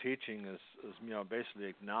the Lord teaching is basically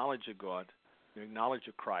acknowledge of God, acknowledge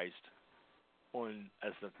of Christ, and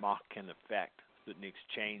as the mark can affect that needs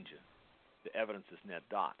change. The evidence is not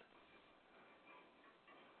that.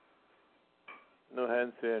 Nu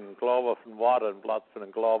hens in Glaube von Water and Platz von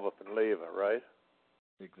ein Glaube von Leben, right?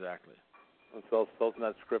 Exactly. And so it's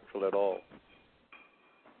not scriptural at all.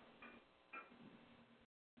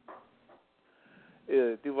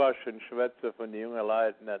 Du warst schon Schwätze von jungen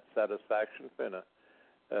Leuten nicht Satisfaction finden.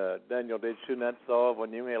 Daniel, did you not so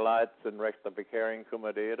when junge Leute in recht der Bekehrung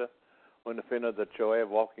kommen und finden the joy of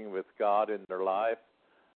walking with God in their life?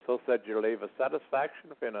 So said your life a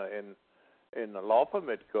satisfaction finden in Laufen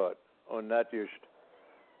mit Gott und nicht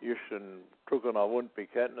just ein Trugen auf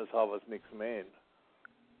Unbekenntnis haben es nichts meint.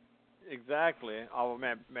 Exactly.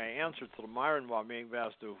 My answer to the Myron was being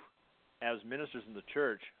was to, as ministers in the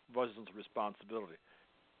church, wasn't the responsibility.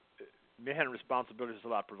 Wir haben responsibility to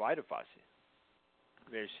lot provided for sie.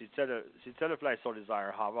 Sie zählen vielleicht so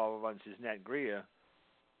desire haben, aber wenn sie es nicht kriegen.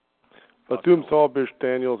 Was du im so bist,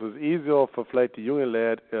 Daniel, es ist easier für vielleicht die jungen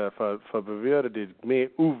Leute, für Bewährte, die mehr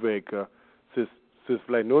aufwecken. Es ist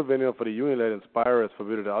vielleicht notwendiger für die jungen Leute inspire, als für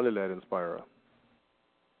Bewährte alle Leute inspire.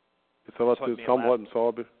 Ist sowas du somewhat im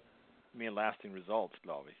so bist? Mehr lasting results,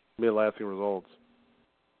 glaube ich. Mehr lasting results.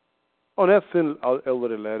 Und das sind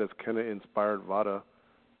ältere Leute, es können inspired werden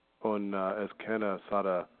und es können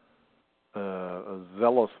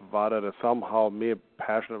zealous werden, das somehow mehr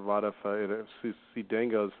passionate werden für sie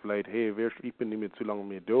denken, es vielleicht, hey, ich bin nicht mehr zu lange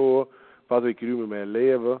mehr da, was ich über mein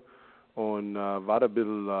Leben und werden ein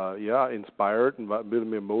bisschen, inspired und ein bisschen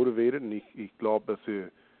mehr motivated und ich glaube,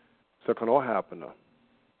 das kann auch happen.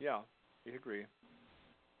 Ja, ich agree.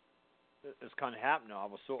 Es kann happen,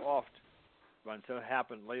 aber so oft, when it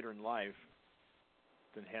happened later in life,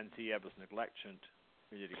 then haben sie etwas neglected,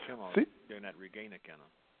 wie die Kinder nicht regainen können.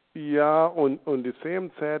 Ja, und die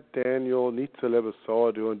same Zeit, Daniel, nicht zu leben so,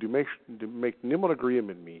 und du möchtest niemand agree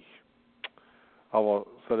mit mich. Aber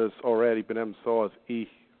so das already, ich bin eben so, als ich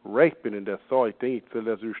recht bin in der so, ich denke, ich will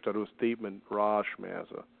das Statement rasch mehr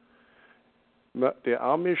so. Der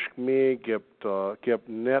Amish mir gibt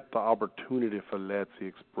nicht die Opportunity für Leute zu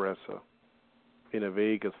expressen in a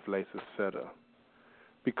way as vielleicht ist setter.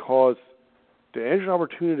 Because the only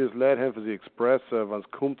opportunity is Leute haben für sie expressen, wenn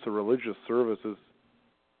es kommt zu religious services,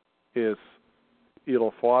 is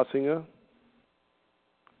ihre Vorsingen,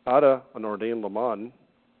 oder ein ordained Mann,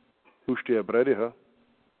 wo steht Prediger,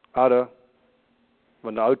 oder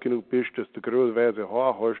wenn du alt genug bist, dass du große Weise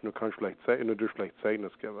Haar hast, du kannst schlecht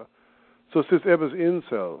Zeugnis geben. So es ist etwas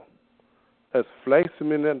Insel. Es vielleicht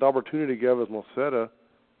mir nicht die Opportunity geben, was man sagt,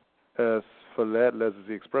 es verleiht, lassen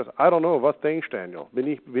sie expressen. I don't know, was denkst du, Daniel? Bin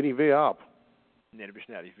ich weh ab? Nee, du bist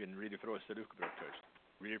nicht. Ich bin really froh, dass du das aufgebracht hast.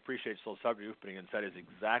 Really appreciate so Subject aufbringen. Das ist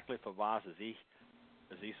exactly für was ich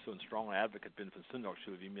so ein strong advocate bin für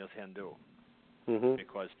Sonntagsschule, wie wir es haben do.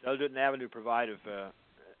 Because they'll do an avenue provided for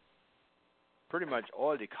pretty much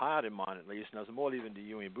all the card in mind, at least, and as more even the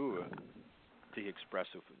junge Buben to express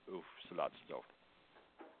auf so lot stuff.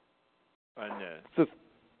 Und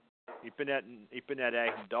ich bin nicht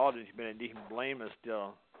eigentlich dort, ich bin nicht im Blame,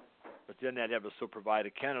 still, but they're not ever so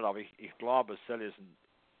provided Canada, aber ich glaube, es ist ein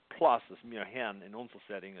Plus, das wir haben in unserer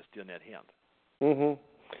Setting, ist dir nicht haben.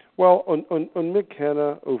 Well, und wir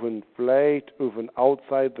kennen vielleicht auf ein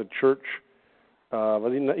outside the church,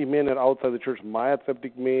 was ich meine nicht outside the church, mehr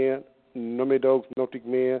akzeptig mehr, noch mehr Dogs, noch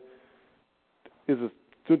mehr, ist es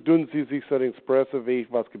zu dünn, sie sich so expressive, wie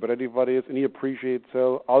was gepredigt war ist, und ich appreciate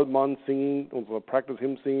so, Altmann singing, unsere Practice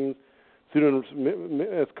Hymn singing,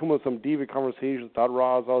 es kommen some deep conversations, that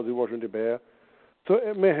raus aus, sie war schon dabei. So,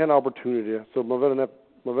 wir haben Opportunity, so man will nicht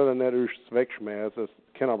wegschmeißen, es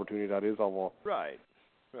ist keine Opportunity, das ist aber. Right.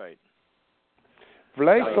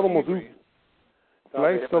 Vielleicht sollen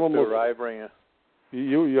wir reinbringen.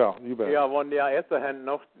 You bet. Ja, wenn die erste Hand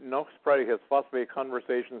noch sprechen, was wir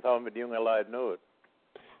Conversations haben mit jungen Leuten not.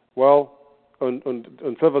 Well,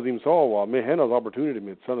 und so was ihm so war, wir haben das Opportunity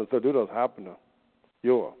mit, sondern so do das happen.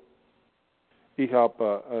 Ja. Ich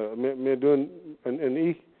habe, wir tun, und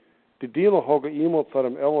ich die Diener hocken iemand zu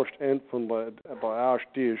dem ersten End von bei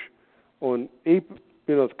erst Tisch und ich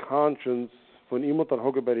bin als Conscience von iemand dann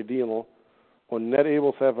hocken bei den Diener und nicht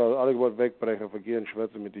able zu alle Gewalt wegbrechen, vergehen,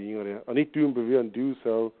 schwätzen mit den Jüngeren. Und ich tun bewegen, do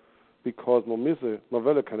so, because man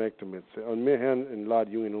will connecten mit sie. Und wir haben ein Lad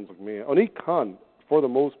Jungen uns mehr. Und ich kann, for the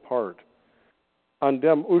most part, an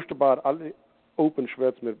dem Osterbad alle open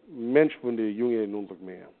schwätzen mit Menschen von den Jungen in uns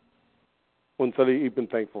mehr. Und so ich bin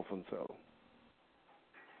thankful von so.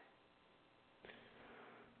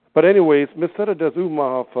 But anyways, wir sollten das auch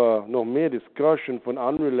machen für noch mehr Discussion von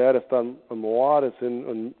anderen Leuten, dann am Ort sind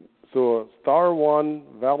und so Star One,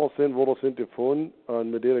 wer wir sind, wo wir sind gefunden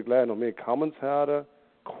und mit denen gleich noch mehr Comments haben,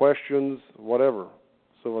 questions, whatever.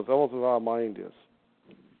 So was immer so war meint ist.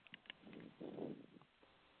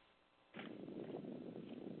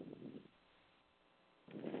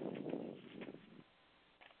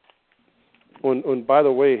 Und by the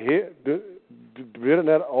way, hier, du wirst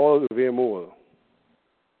nicht all wie mal.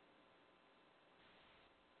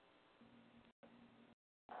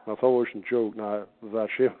 I thought it was a joke. No,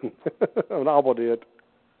 das schön. Und arbeitet.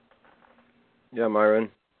 Ja, Myron.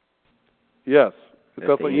 Yes. Ist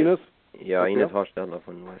das von Ines? Ja, okay. Ines Hofstadler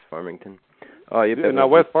von West Farmington. Now,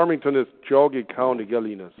 West Farmington is Geauga County, gell,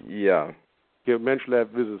 Ines? Ja. Ich habe Menschen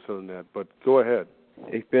lebt wissen on that, but go ahead.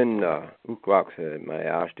 Ich bin aufgewachsen meine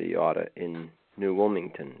ersten Jahre in New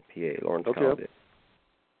Wilmington, PA, Lawrence County.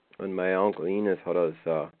 Und mein Onkel Ines hat das,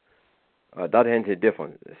 das haben sie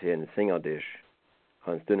different. Sie haben Singerdisch.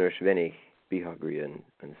 Hans dünner wenig Bücher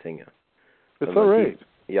und singen. It's all right.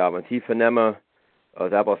 Ja, wenn sie vernehmen,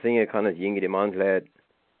 als aber singen kann es jinge dem Anleid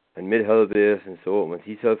und mithelfen ist und so. Wenn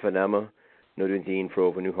sie selbst vernehmen, nur tun sie ihn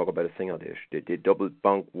froh, wenn du hocker bei der Singerdisch. Die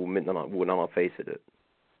Doppelbank, wo einander facet it.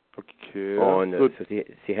 Okay. Und so sie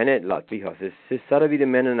haben nicht laut Bücher. Es ist so wie die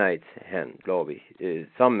Mennonites haben, glaube ich.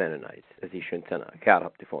 Some Mennonites, als ich schon eine Karte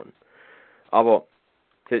habe davon. Aber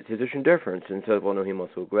es ist ein Difference, und so war noch immer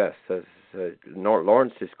so gewesen.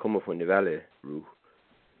 Lawrence ist kommen von der Valley,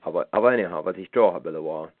 aber anyhow, was ich da habe,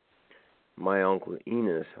 war, mein Onkel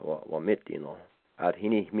Ines war mit ihnen. Hat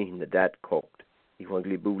mich in der Dad geguckt. Ich war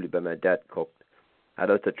gleich Bubli bei meiner Dad geguckt. Hat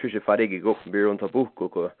aus der Tische fertig geguckt, und wir unter Buch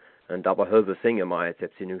gucken, und dabei helfen singen mal, jetzt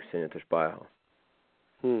hat sie nicht singen zu speichern.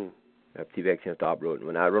 Ich hab die Wechsel da abroten.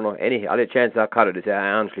 Und er noch alle Chance hatte, dass er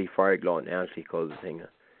ernstlich feiern gelassen, ernstlich konnte singen.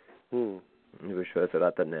 Ich beschwörte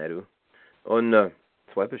das dann nicht. Und,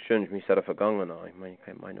 zwei bestimmt, mich sehr vergangen, ich meine, ich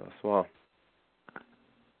kann meine, was war.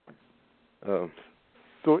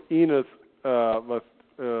 So, Ines, was,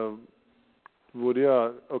 wo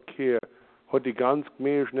der, okay, hat die ganz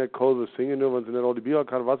Gemäß nicht können singen, nur wenn sie nicht all die Bücher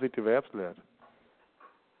kann, was ich die Werbslehrt?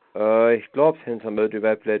 Ich glaube, es sind so die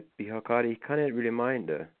Werbslehrt, ich kann nicht really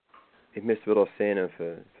meinen. Ich müsste wieder sehen,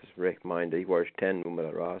 fürs recht meinen. Ich war 10, wo wir da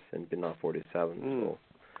raus sind, bin nach 47, so.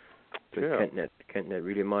 Ja. Ich kann nicht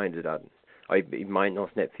really meinen, dass ich meine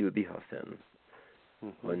noch nicht viel Bücher sind.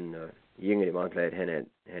 Und jüngere Mannleute haben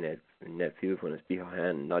nicht viel von den Büchern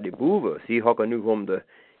haben. Na, die Buben, sie hocken nur der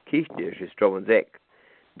Kirchtisch, ist drüben weg.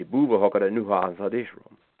 Die Buben hocken da nur an den Tisch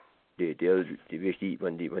rum. Die wisst die,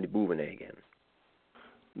 wenn die Buben nicht gehen.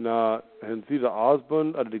 Na, haben Sie der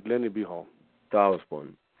Ausbund oder die kleine Bücher? Der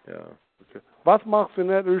Ausbund, ja. Okay. Was machst du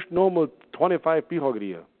nicht erst nochmal 25 Bücher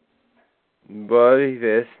kriegen? Weil ich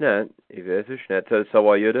weiß es nicht. So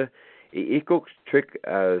war jeder. Ich gucke Trick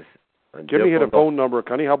als Give me here the phone number.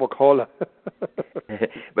 Kann ich aber callen?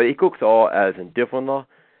 Aber ich gucke es auch als ein differenter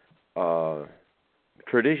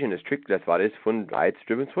Tradition, das Trick, das war das von Reiz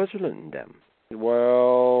drüben in Switzerland in dem.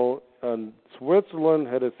 Well, in Switzerland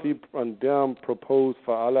hätte sie an dem proposed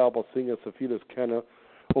für alle aber Singer, so vieles kennen.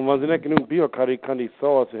 Und wenn sie nicht genug Bücher kann die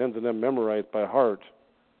so, sie haben sie nicht memorized by heart.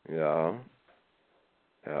 Ja.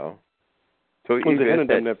 So, und sie haben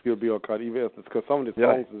dann nicht viel Bücher, ich weiß nicht, because some of the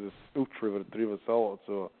songs ist drüber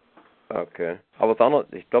so. Okay. Aber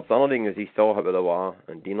ich glaube, das andere Ding, das ich so habe, da war,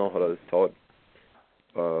 und Dino hat das gesagt,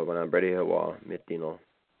 wenn er Brady hier war, mit Dino,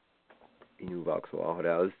 in Uwachs war, hat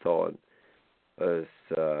er alles gesagt, es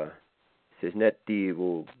ist nicht die,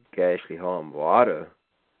 wo geistlich haben, waren.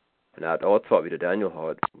 Und er hat auch gesagt, wie der Daniel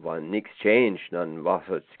hat, wenn nichts changed, dann was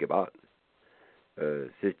hat es gebaut.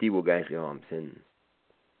 Es ist die, wo geistlich haben, sind.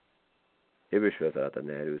 Ich beschwöre das dann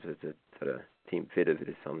nicht, es ist ein Team Fitter für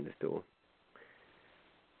das Samen, das du.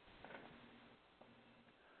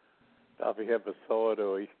 Darf ich etwas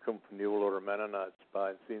sagen, ich komme von den Ulmer Mennonites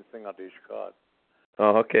bei den Singerdisch gehabt.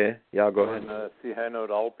 Oh, okay. Ja, go ahead. Und sie haben auch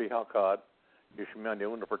Alpi gehabt, ich mir die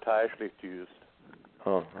Unterparteischlich used.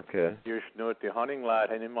 Oh, okay. Just nur die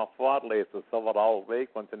Honningleit haben immer fortlesen, so war all weg,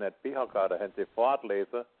 wenn sie nicht Bücher hatten, haben sie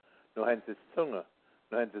fortlesen, nur haben sie es zungen.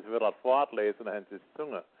 Nur haben sie es wieder fortlesen, dann haben sie es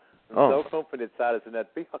zungen. Zo komt het zelfs in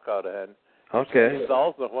het Bichakade hen. Okay. Je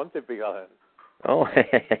zal nog want te Bichakade hen. Oh,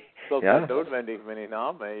 Dat ja. is notwendig, mijn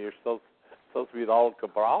naam. Je zoals we het al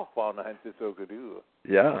gebraucht waren, hen te zo gedaan.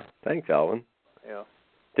 Ja, thanks, Alvin. Ja.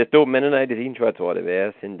 Det då Mennonite in Schwarz war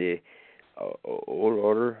det sind die Old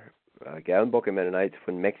Order Gallenbocke Mennonites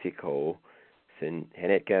von Mexiko sind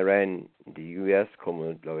nicht rein in die US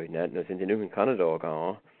kommen, glaube ich nicht. Nur sind sie nur in Kanada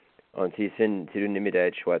gegangen und sie tun nicht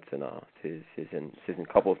mit Schwarze nach. Sie sind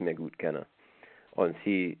Couples mehr gut kennen und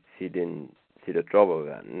sie der Trouble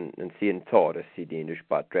werden und sie in Tor, dass sie den durch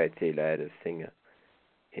Bad 13 Leute singen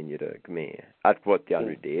in ihrer Gemeinde. Das wird die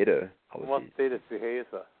andere Date. Was steht es zu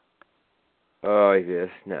heißen? Oh, ich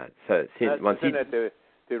weiß nicht. Man sieht nicht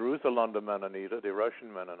die Rusalander Mennoniten, die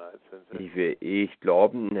Russian Mennonites. Ich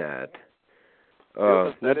glaube nicht.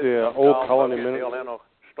 Nicht der Old Colony Mennonite. Die haben noch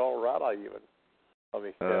Stahlradar even. Habe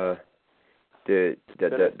ich gehört. Der nicht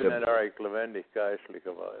erg lebendig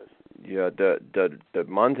geistlicherweise. Ja, der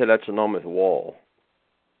Mann, der letzte Name ist Wall.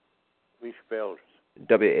 Wie spellst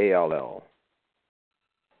W-A-L-L.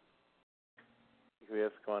 Ich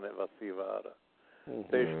weiß gar nicht, was sie waren.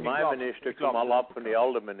 Der ist mein Minister, kommt alle ab von den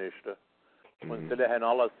alten Minister. Und sie haben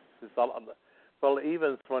alles, well,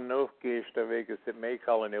 even when nachgehst, der Weg ist, der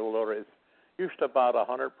Maycall in Old ist just about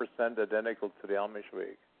 100% identical to the Amish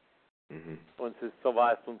Weg. Und es ist so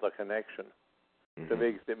weit unser Connection. Der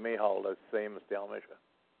Weg ist der Mayhall, the same as the Amish.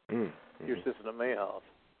 Just ist der Mayhall.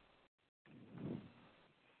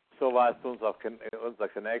 So weit unser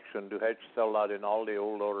Connection, du hättest so laut in all the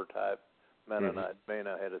Old Order type Mennonite,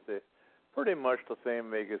 Mennonite, had it pretty much the same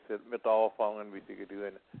way as it mit auffangen, wie sie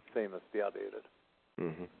doing, same as the other did.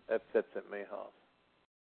 That sits at my house.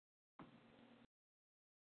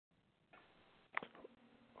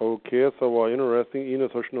 Okay, so war interesting.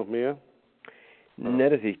 Ines, hast du noch mehr?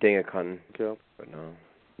 Nicht, dass ich denken kann. Okay. No.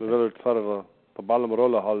 Wir werden jetzt der Ball im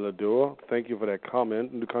Rolle halten durch. Thank you for that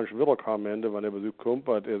comment. Und du kannst wieder kommenten, wenn er Besuch kommt.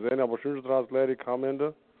 Aber es sind aber schon draus leider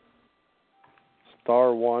kommenten.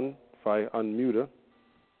 *1, if I unmute.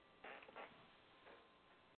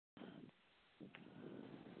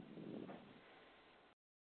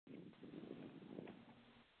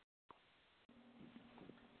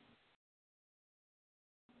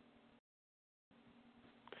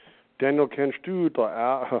 Daniel, kennst du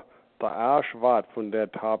der Arschwart von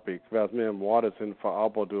der Topic, was mir im Wort sind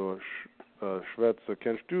verarbeitet durch Schwätze?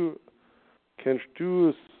 Kennst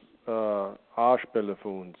du Arschbälle für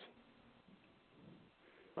uns?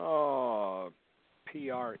 Oh,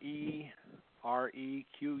 Prerequisite.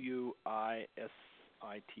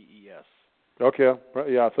 Okay,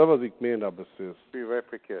 ja, so was ich meine, aber es ist.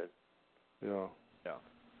 Prerequisite. Ja. Ja.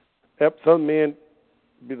 So meint,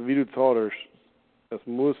 wie du sagst, es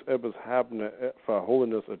muss etwas haben für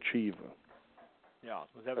Holiness achieve. Yeah,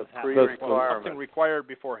 it was something required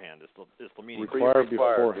beforehand. Is the meaning. Required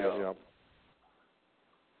beforehand, yeah.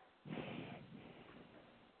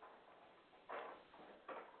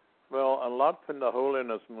 Well, a lot from the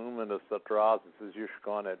holiness movement is that draws is just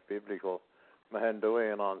gone at biblical. Man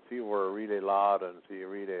doing on see where really loud and see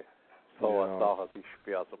really so a sache die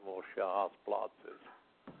spielt more Schas Platz ist.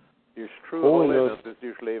 Just true holiness is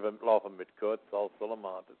usually even laufen mit Gott als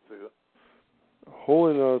Solomon dazu.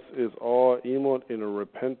 Holiness is all iemand in a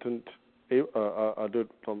repentant,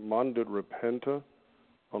 man dort repente,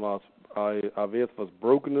 und als weiß was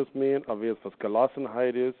Brokenness meint, weiß was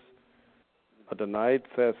Gelassenheit ist, denied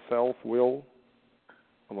says self-will,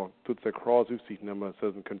 und tut sein Kreuz auf sich nehmen, es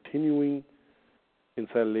says continuing in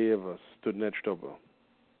sein Leben, tut nicht stoppen.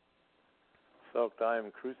 So I am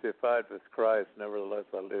crucified with Christ, nevertheless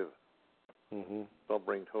I live. So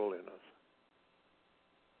bringt holiness.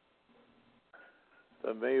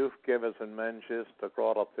 De mij aufgeben ein Mensch ist, der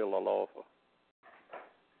gerade viel laufen.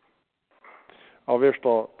 Aber wenn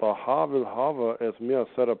der will haben, es mehr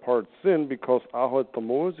set apart sind, because hat der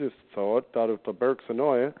Moses gesagt, da auf der Berg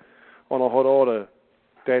Sinai, und hat auch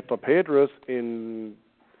der Petrus in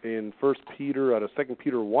 1 Peter, oder 2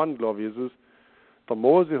 Peter 1, glaube ich, ist es, der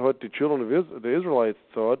Mose hat die Children of the Israelites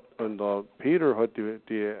gesagt, und der Peter hat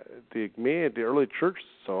die Gemeinde, die Early Church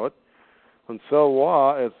gesagt, und so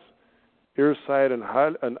war es, ihr seid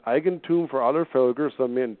ein Eigentum für alle Völker, so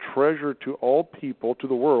ein Treasure to all people, to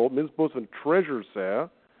the world, wir sind ein Treasure sehr,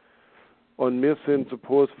 und wir sind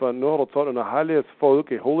supposed für nur ein heiliges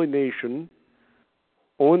Volk, a holy nation,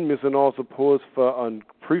 und wir sind auch supposed für ein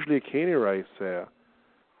priestly Königreich sehr.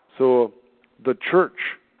 So, the church,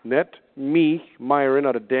 nicht mich, Myron,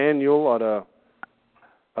 oder Daniel, oder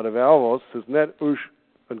Valvos, ist nicht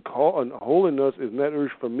and holiness is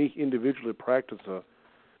nicht für mich individually practice.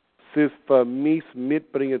 Es ist für mich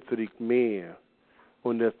mitbringen zu die Gemeinde.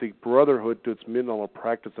 und dass die Brotherhood das miteinander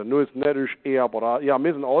practice. Nur ist nicht aber ja,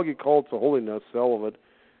 wir sind all gecalled to holiness, selber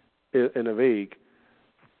in der Weg.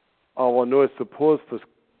 Aber nur ist supposed das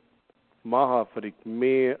machen für die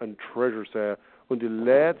mehr und treasure sei. Und die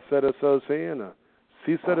Leute sagen so sehen.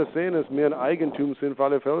 Sie sagen sehen, dass wir ein Eigentum sind für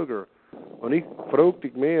alle Völker. Und ich frage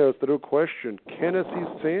dich mehr als der Question, kennen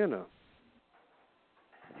Sie sehen?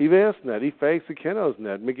 Ich weiß nicht, ich frage Sie kennen es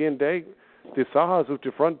nicht. Wir gehen die Sache auf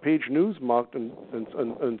die Front Page News macht und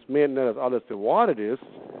meinen nicht, dass alles die Wahrheit ist,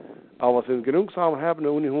 aber es sind genug Sachen haben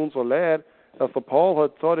und uns so leid, dass der Paul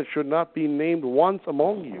hat thought it should not be named once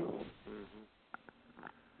among you.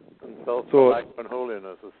 So like when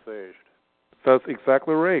holiness is saved. That's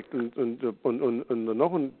exactly right. Und der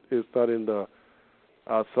noch ist da in der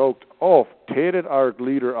sagt auf, tätet our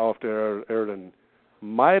Glieder auf der Erden,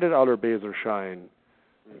 meidet aller Beser Schein.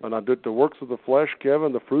 Und er tut the works of the flesh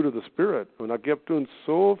geben, the fruit of the spirit. Und er gibt uns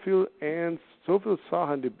so viel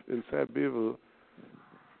Sachen in der Bibel,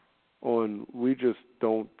 und we just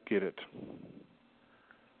don't get it.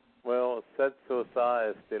 Well, set so sei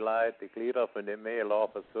es die Leute, die Glieder von dem Meer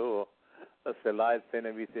laufen so, dass die Leute sehen,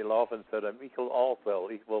 wie sie laufen, so dass ich will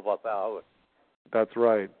was auch. That's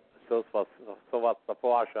right. So was der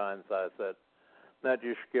Vorschein sei, nicht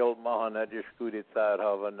just Geld machen, nicht just gute Zeit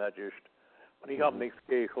haben, nicht just. Und ich habe nichts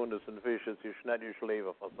gegen Hunde und Fische, es ist nicht just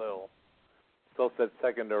Leben für so. So ist das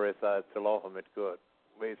Secondary Side zu laufen mit gut.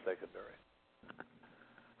 Way secondary.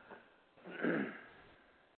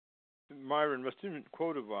 Myron, was du mit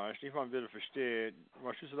Quote warst, ich mal wieder verstehe,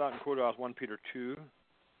 was du so in Quote aus 1 Peter 2?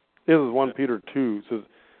 This is 1 Peter 2. It says,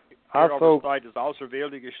 also das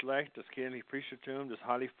auserwählte Geschlecht, das königliche Priestertum, das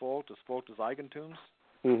heilige Volk, das Volk des Eigentums.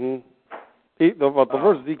 Mhm. The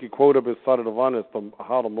verse that you quoted is started of one is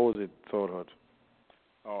how the Moses taught it.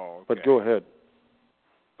 Oh, okay. But go ahead.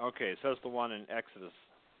 Okay, so that's the one in Exodus.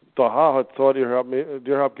 Der Herr hat gesagt,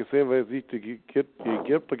 ihr habt gesehen, weil ich die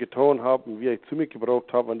Ägypter getan habe und wie ich zu mir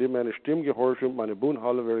gebraucht habe, an dem meine Stimme gehorcht und meine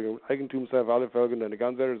Bundhalle werden Eigentum sein für alle Völker, deine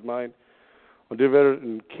ganze Erde ist mein. Und die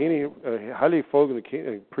werden heilige Volk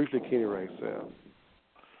und priestliche Königreich sein.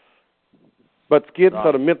 But es geht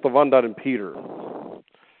da mit der Wand da in Peter.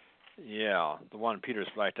 Yeah, the one in Peter's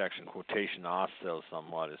vielleicht actually quotation also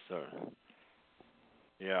somewhat is there.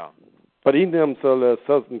 Yeah. But in dem soll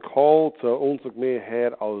ein Call zu uns und mehr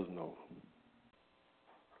Herr ausnehmen.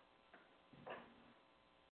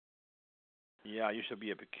 Yeah, you shall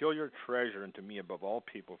be a peculiar treasure unto me above all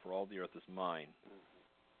people, for all the earth is mine.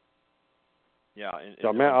 Yeah,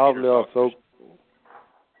 ja, mehr Ausleger sagt.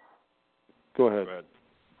 Go ahead.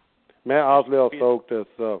 Mehr Ausleger sagt,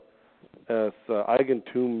 dass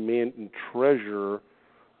Eigentum meint ein Treasure.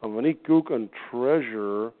 Und wenn ich gucke an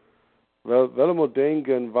Treasure, weil man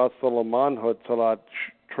denken, was Solomon hat, hat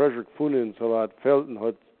Treasure gefunden, hat Felden,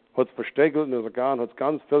 hat es versteckt und hat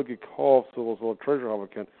ganz viel gekauft, so was Treasure haben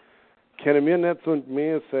kann. Kann mir nicht so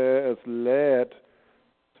mehr sagen, es lädt,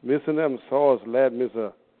 müssen dem so, es lädt,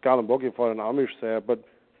 müssen gar nicht Bock vor den Amish sagen,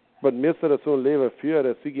 but müssen das so ein Leben für,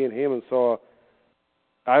 dass sie gehen heim und sagen,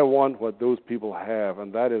 I want what those people have,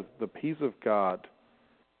 and that is the peace of God,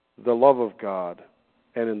 the love of God,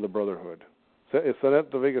 and in the brotherhood. Is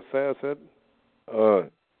that the way you say it?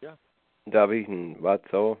 Ja. Darf ich ein Wort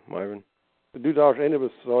so, Myron? Du darfst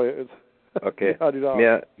einiges sagen. Okay. Ja, du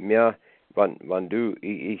darfst. Mehr, wenn du,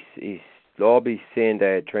 ich glaube, ich sehe in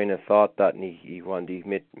der Train of Thought, dass nicht, wenn ich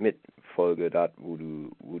mitfolge, dass wo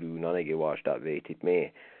du noch nicht gewasst, das weiß ich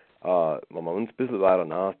mehr. Wenn wir uns ein bisschen weiter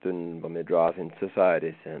nachdenken, wenn wir draußen in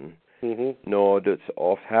Society sind, no, das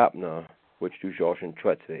oft happen, which du schon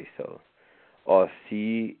trotz weißt, so. Or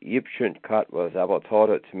see, you shouldn't cut was about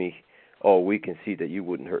taught it to me, we can see that you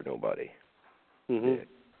wouldn't hurt nobody.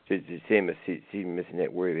 It's the same as sie müssen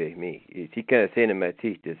nicht worry about me. Sie können sehen in meinem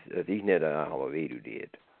Tisch, dass ich nicht habe, wie du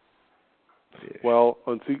did. Well,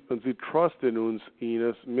 und sie trust in uns,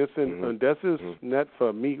 Ines, müssen, und das ist nicht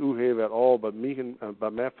für mich uhebe at all, but mich bei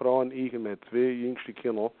meiner Frau und ich und meine zwei jüngsten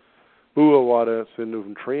Kinder, wo waren, sind auf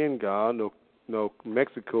dem Train gegangen, nach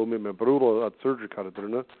Mexiko mit meinem Bruder, hat Surgery gehabt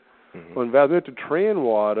drin. Und wer mit dem Train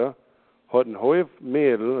war, hat ein halb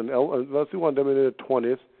Mädel, und was sie waren, in den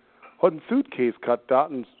 20s, hat ein Suitcase gehabt,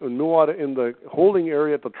 und nur war in the holding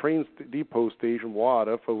area at the train depot station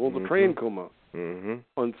war, für unsere Train kommen.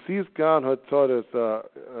 Und sie ist gegangen, hat gesagt,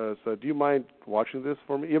 do you mind watching this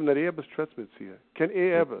for me? Eben der Erbes trotz mit sie. Kann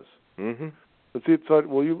Erbes. Und sie hat gesagt,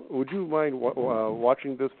 would you mind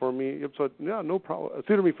watching this for me? Ich habe gesagt, yeah, no problem.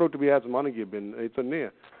 Sie hat mich gefragt, ob ich Money gegeben. Ich sagte, nee.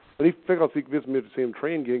 Und ich figured, sie wissen, mit dem same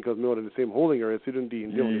train gehen, because wir in the same holding area. Sie sind die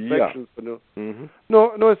in different sections. But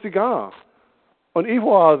no, ist egal. Und ich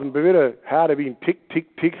war also bewider, hatte wie ein Tick,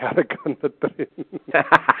 Tick, Tick, hatte kann da drin.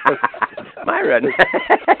 Myron.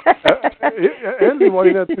 Endlich war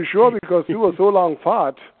ich nicht so sure, because du war so lang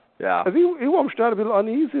fahrt. Ja. Also ich war am Start ein bisschen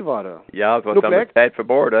uneasy, war da. Ja, es war dann Zeit für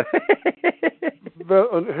Bord. Well,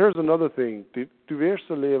 and here's another thing. Du wirst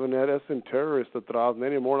so leben, nicht als ein Terrorist da draußen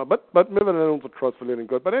anymore. But wir werden nicht unser Trust verlieren,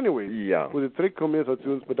 Gott. But anyway, ja. wo sie zurückkommen ist, hat sie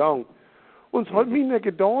uns bedankt. Uns hat mich nicht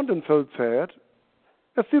gedauert in so Zeit,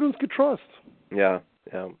 es sie uns getrust. Ja,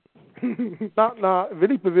 ja.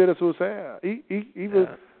 will ich bewähren so sehr. Ich will,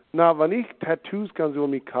 wenn ich Tattoos ganz über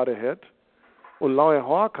mich Karte hätte und lange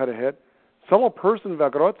Haarkarte hätte, some person wäre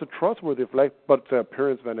gerade so trustworthy, vielleicht, but the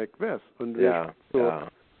appearance wäre nicht gewiss. Und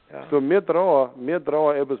so mehr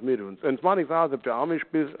trauen etwas mit uns. Und es macht nichts aus, ob du Amish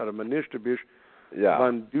bist oder Minister bist. Ja.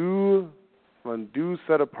 Wenn du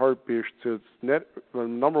set apart bist, so nicht,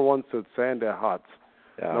 number one, so sein der hat.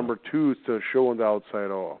 Ja. Number two, so showing the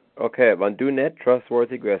outside off. Okay, wenn du nicht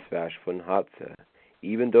trustworthy wärst von Hatze,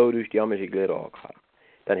 even though du die amische Glieder auch hast,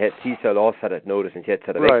 dann hätte sie so los, hat es notice, und jetzt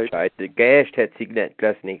hat er weggescheit. Der Geist hätte sich nicht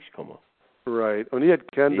gleich nichts kommen. Right. Und ich hätte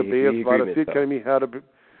kennt der Beers, weil das kann mich hatte,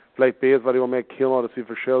 vielleicht Beers, weil ich auch mehr killen oder sie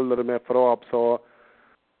verschellen oder mehr Frau absah.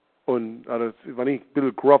 Und also, wenn ich ein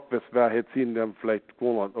bisschen grob wäre, hätte sie dann vielleicht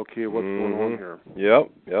gewundert, okay, what's going on here?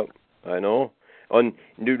 Yep, I know. Und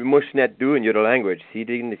du musst nicht in your language. Sie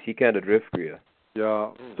kann den Drift kriegen.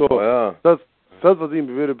 Ja, so, das, was ich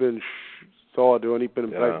bewirrt bin, so, und ich bin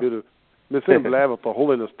vielleicht wieder, wir sind bleiben auf der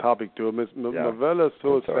Holiness Topic, wir wollen es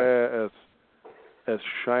so sehr, es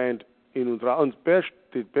scheint in uns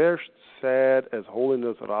die beste Zeit, als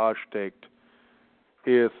Holiness raussteckt,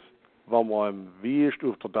 ist, wenn man im Wiest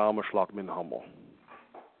auf der Dame schlägt mit dem Hammer.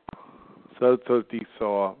 So sollte ich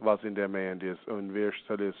sagen, was in der Mind ist. Und wir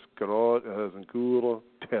soll es gerade, es ist ein guter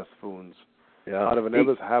Test für uns. Ja. Aber wenn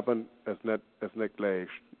etwas happens, es nicht gleich.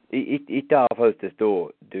 Ich darf halt das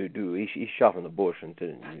ich schaffe in der Busch und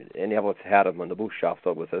ich habe was härter, man in der Busch schafft,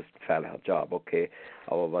 aber das ist ein fairer Job, okay.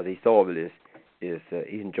 Aber was ich sagen will ist,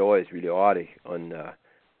 ich enjoy es really artig und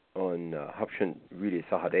habe schon really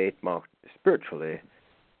Sachen gemacht, spiritually,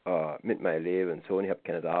 mit meinem Leben und so, und ich habe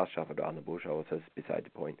keine Ausschaffen da an der Busch, aber das ist beside the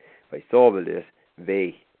point. Was ich sagen will ist, wie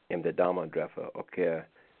ich in der Dame treffe, okay,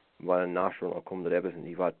 weil ein Nachschlag kommt oder etwas und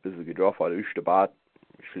ich war ein bisschen getroffen, weil ich der Bad,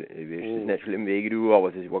 es ist nicht schlimm wegen du,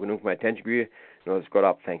 aber es war genug meine Attention gegeben, und es got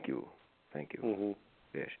up, thank you.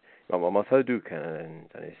 Weißt, wenn man es halt tun kann,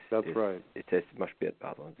 dann ist es immer spät,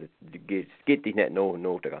 also es geht dich nicht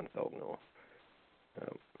noch der ganzen Tag noch.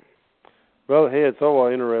 Well, hey, it's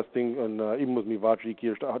all interesting, und ich muss mich watchen,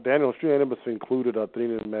 Daniel, hast du etwas included da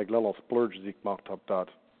drin in der kleinen Splurge, die ich gemacht habe,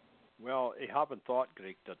 dort? Well, ich habe einen Thought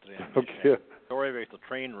gekriegt da drin. Okay. Story with the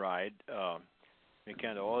train ride. Wir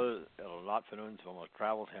kennen all, a lot von uns, wenn wir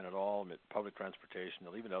travelt haben at all mit public transportation,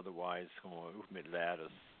 or even otherwise, wenn wir auch mit Lad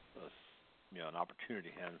als an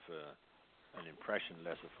opportunity haben für an impression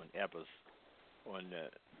lesser von etwas. Und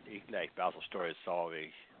ich gleich Basel Stories sah, wie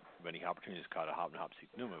ich, wenn ich Opportunities gerade habe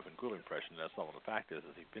ich nur mehr von cool impression. That's not what the fact is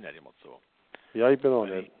ich bin nicht immer so. Ja, ich bin auch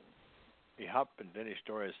nicht. Ich habe in den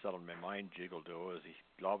Stories that on my mind jiggled do, as ich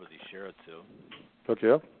glaube, ich share it too.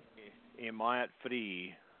 Okay. In my at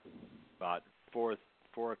free, about 4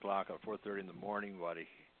 o'clock or 4:30 in the morning, war ich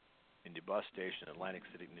in the bus station in Atlantic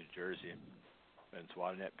City, New Jersey, and so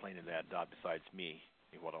I net plane in that dot besides me,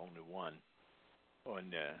 ich war the only one.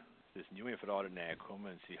 Und das neue Frau näher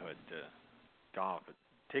kommen, sie hat gar ein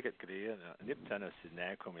Ticket gekriegt, und nicht dann, als sie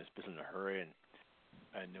näher kommen, ist ein bisschen in a hurry,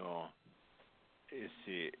 und ist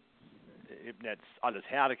sie ich habe nicht alles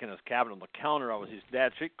herrig in das Cabin on the counter. I was his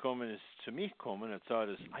dad zurückgekommen, ist zu mich gekommen und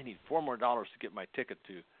sagte, I need $4 more to get my ticket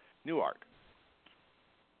to Newark.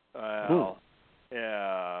 Ich habe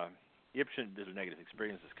schon ein bisschen negative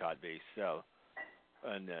experiences gehabt, wie ich so.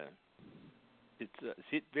 Und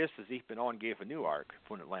sie wisst, dass ich bin angehen von Newark,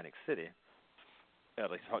 von Atlantic City.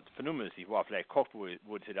 Ich habe vernommen, dass ich war vielleicht geguckt,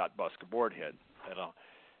 wo sie das Bus gebohrt hat.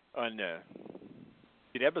 Und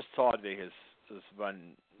sie hat etwas gesagt, wie es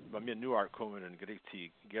wenn wir in Newark kommen und kriegt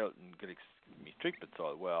sie Geld und kriegt mich Trick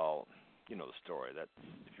bezahlt, well, you know the story. That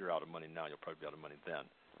if you're out of money now, you'll probably be out of money then.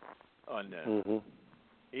 Und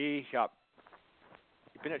ich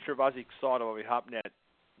bin nicht sure, was ich gesagt habe, aber ich habe nicht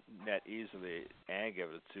easily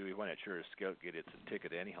angegeben dazu. Ich war nicht sure, das Geld geht jetzt ein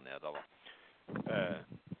Ticket anyhow nicht, aber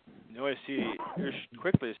ich sehe,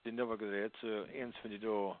 quickly ist die Nummer gesagt, so eins von die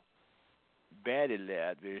da bad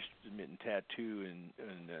lad, with a tattoo and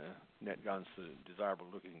net ganz desirable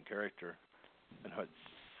looking character, and had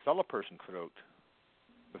sell person croaked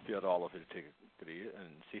before all of his ticket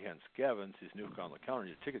and see Hans Gavin, his new on the counter,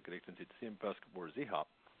 your ticket correct, and see the same basketball as he hop.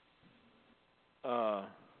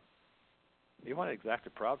 You want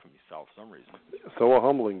exactly proud from yourself for some reason. So a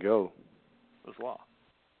humbling go. As well.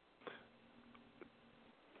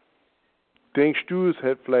 Denkst du, es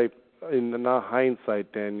hätte vielleicht in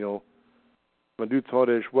hindsight, Daniel, when du thought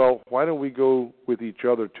is, well, why don't we go with each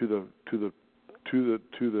other to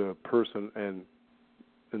the person and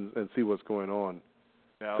see what's going on?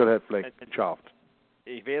 Ja, so hätte vielleicht geschafft.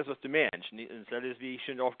 Ich weiß, was du meinst. Und das ist, wie ich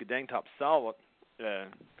schon oft gedacht habe, selber,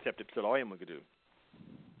 ich habe das auch immer gedacht.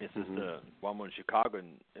 Es ist, waren wir in Chicago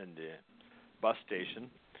in der Busstation,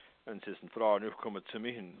 und es ist eine Frau gekommen zu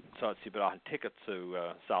mir und sagt, sie braucht ein Ticket zu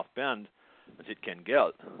South Bend, und sie hat kein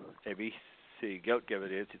Geld. Habe ich sie Geld gegeben,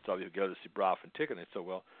 sie sagt, wie viel Geld ist sie braucht für ein Ticket? Und ich so,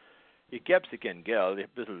 well, ich gebe sie kein Geld, ich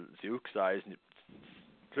habe ein bisschen sie aufgesagt, und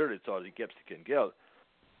klar, ich gebe sie kein Geld.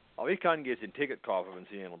 Aber ich kann jetzt ein Ticket kaufen, wenn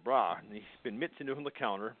sie einen braucht. Und ich bin mit sie auf der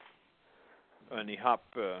Counter, und ich hab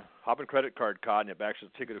ein Credit Card card, und ich habe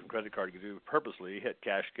actually ein Ticket auf ein Credit Card gegeben, purposely. Ich hätte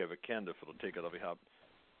Cash gegeben, Kinder für das Ticket, aber ich habe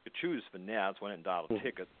gechoose von das, wenn ein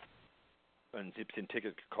Ticket, und sie hat ein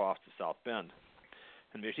Ticket gekauft zu South Bend.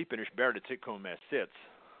 Und ich bin nicht bei der Ticket gekommen, mehr Sitz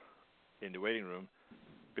in der Waiting Room,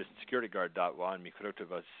 bis ein Security Guard da war, und mich gefragt,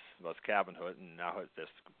 was Cabin hat, und now hat das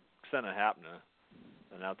gesehen happening.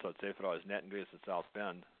 Und dann hat sie Frau ist nett gewesen in South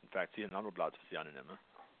Bend. In fact, sie hat ein anderes Blatt für sie annehmen.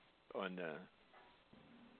 Und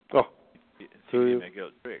sie geben mir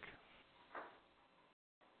Geld zurück.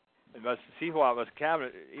 Und was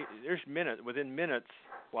Cabin, within minutes,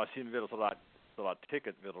 was sie wieder so ein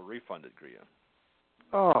Ticket wieder refunded kriegen.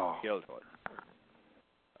 Oh. Geld hat.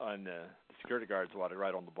 Und the security guards were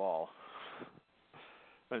right on the ball.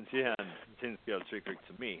 Und sie haben Geld zurückgekriegt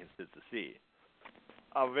zu mir, instead zu sie.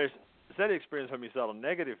 Aber that experience for me is a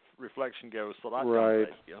negative reflection goes so that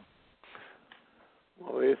right. Yeah.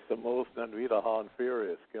 Well, it's the most and wieder Han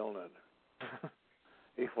furious killing.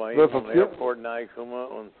 Ich war in the airport gekommen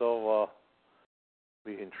und so war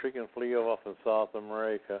wie in Chicken Flea off in South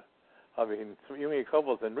America. Habe ich in junge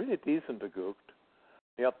Couples and really decent geguckt.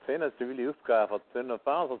 Ich habe sehen, dass sie really aufgehabt sind. Und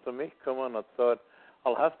dann zu mich kommen und said,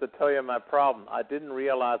 I'll have to tell you my problem. I didn't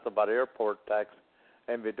realize about airport tax.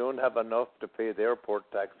 And we don't have enough to pay the airport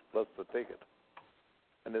tax plus the ticket.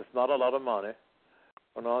 And it's not a lot of money.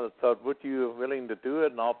 And I thought, would you willing to do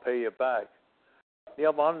it and I'll pay you back? Ich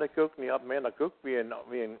habe angeguckt und ich habe mir geguckt wie ein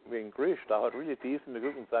Grisch. Da hat really decent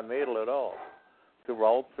geguckt und sein Mädel at all. Sie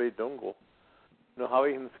war alt wie dunkel. Nun habe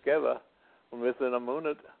ich ihm es gegeben und wir sind in einem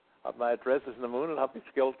Monat, my address ist in einem Monat, habe ich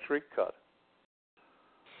das Geld zurückgekriegt.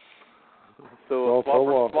 So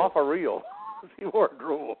it was for real. Sie war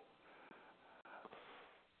droh.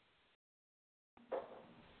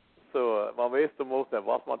 So, man weiß the most of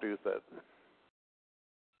what man do said.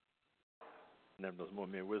 Never does more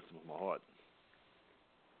mere wisdom of my heart.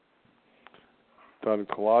 Dann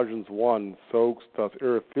Colossians 1 sagt, dass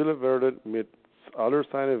viele werdet mit aller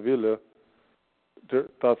seiner Wille,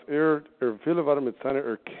 dass viele werden mit seiner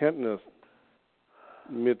Erkenntnis,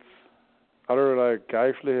 mit allerlei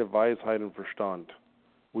geistlicher Weisheit und Verstand.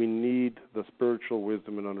 We need the spiritual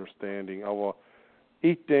wisdom and understanding. Aber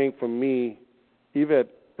ich denke, für mich, ich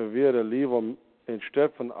werde lieber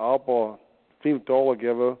instead von aber $5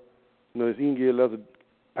 geben, und es ihnen lassen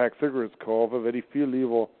Pack Cigarettes kaufen, werde ich viel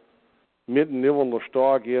lieber mitten in der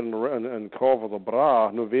Stadt gehen und kaufen der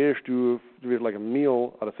Bra. Nur weißt du wirst like a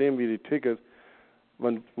meal, oder same wie die Tickets.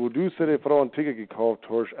 Wo du seine Frau ein Ticket gekauft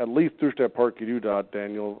hast, at least durch der Park du da,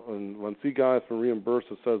 Daniel, und wenn sie guys von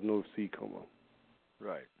reimburse, says no sie kommen.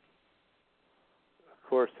 Right. Of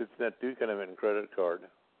course, it's not do kind of a credit card.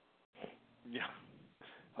 Yeah.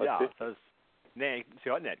 Ja, das nee, sie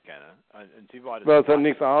hat nicht keine. Und sie war das. Weil es hat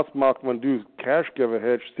nichts ausmacht, wenn du Cash geben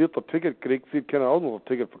hättest, sie hat das Ticket gekriegt, sie kann auch noch ein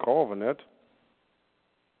Ticket verkaufen, nicht?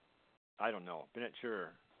 I don't know. Bin nicht sure.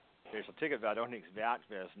 There's a ticket war doch nichts wert,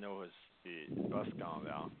 wer es nur ist, die Bus gegangen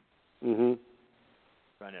war.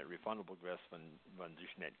 War nicht refundable gewesen, wenn sie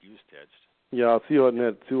nicht used hättest. Ja, sie hat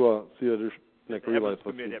nicht realized,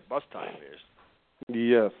 was mir der Bus time ist.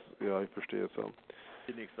 Yes, ja, ich verstehe es so.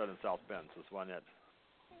 Sie nichts in South Bend, das war nicht.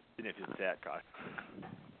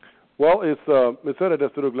 Well, it's said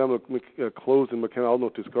that the glem closing we can all no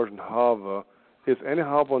discussion have is any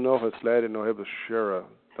have enough a slide no have the share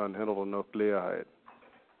dann handle enough Leerheit.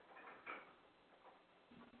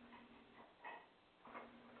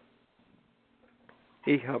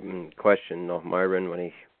 Ich habe eine Question noch, Myron, wenn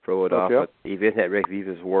ich throw it off. Ich weiß nicht recht, wie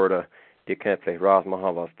das Wort, die kann vielleicht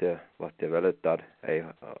rausmachen, was der Welt da,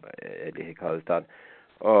 die kallt hat.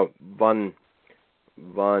 Wann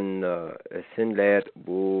es sind Leute,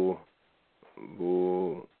 wo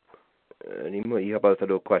ich habe also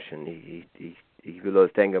eine Question. Ich will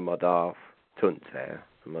also denken, man darf tun sein,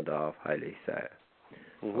 man darf heilig sein.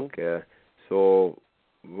 Okay, so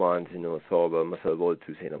Wahnsinn und so, aber man soll wohl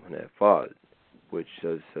zu sehen, ob man Fall, which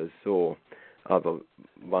is so, aber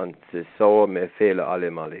wenn es so, mir fehlen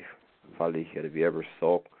allemalig, weil ich, oder wie ever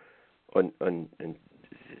so, und es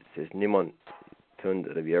ist niemand tun,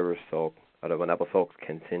 oder wie ever so, oder wenn aber so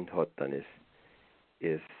keinen Sinn hat, dann ist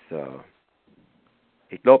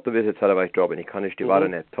ich glaube, du wirst jetzt halt, aber ich glaube, ich kann nicht die Ware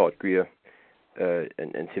nicht tot kriegen,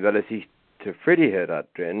 und sie wollen sich zufrieden da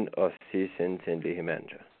drin, als sie sind sinnliche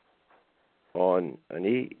Menschen. Und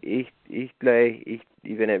ich bin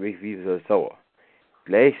nicht wie so sauer.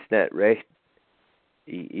 Gleich nicht recht.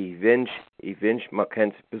 Ich wünsch, man kann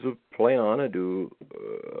es ein bisschen planen,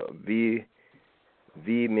 wie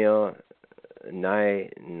mir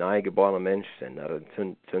neu geborene Menschen sind, oder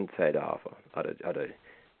zur Zeit einfach,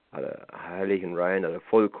 oder heiligen Reihen, oder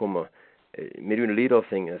vollkommen, mit den Lieder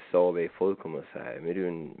singen so wie vollkommen sein, mit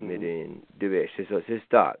den, du weißt, es ist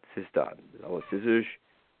das, aber es ist,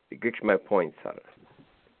 ich kriegst my points, Sarah.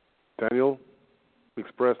 Daniel,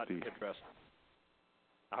 express these.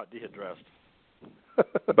 Die addressed.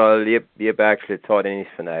 Well, you've actually taught anything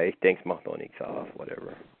von ich denke, es macht noch nichts auf,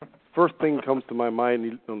 whatever. First thing comes to my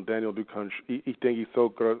mind, und Daniel, du kannst, ich denke, so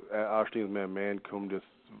gerade, anstehend mit einem Mann kommt, das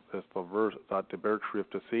Vers, sagt die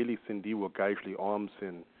Bergschrift, dass selig sind die, wo geistlich arm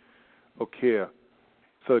sind. Okay,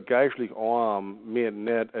 so geistlich arm meint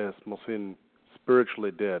nicht, als wir sind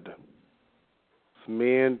spiritually dead. Es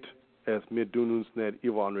meint, als wir tun uns nicht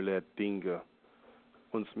über andere Dinge.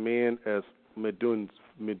 Und es meint, als wir tun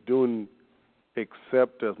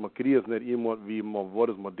except, als wir kriegen nicht jemand, wie man, was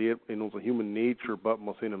es man tut in unserer human nature, aber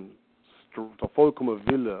wir sind der vollkommene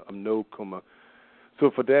Wille am No-Kommen.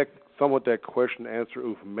 So für that, somewhat that question answer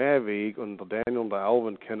auf mein Weg, und der Daniel und der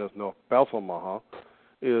Alvin können es noch besser machen,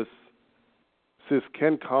 ist, es ist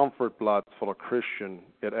kein Comfortplatz für den Christian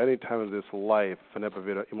at any time in this life, wenn er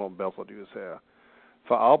wieder immer besser ist.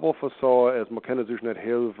 Für aber für so, als man kann sich nicht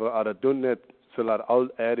helfen, aber du nicht so ein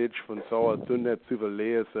alt Adage von so, du nicht zu viel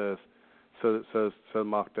lesen, so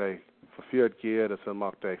macht dich verführt gehen, so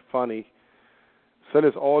macht dich funny. So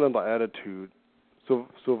ist all in der Attitude. So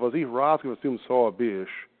was ich rausgehe, was du so bist,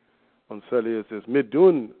 und so ist mit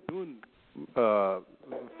tun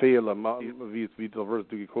Fehler, wie der Vers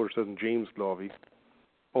du gekocht hast in James, glaube ich.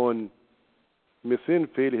 Und wir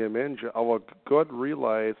sind fehlige Menschen, aber Gott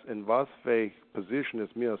realize in was für Position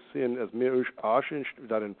es mir sind, es mir euch aschen,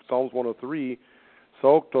 dass in Psalms 103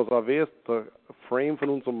 sagt, dass der Frame von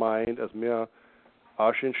unserem Mind, es mir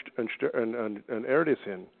aschen und Erde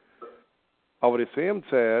sind. Aber die same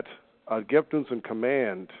Zeit, gibt uns ein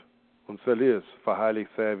Command, und so ist,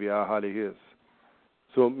 verheiligt sei, wie er heilig ist.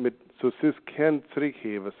 So es ist kein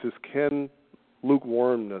Zurückheben, es ist kein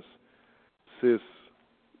Lukewarmness, es ist,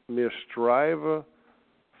 wir striven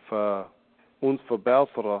für uns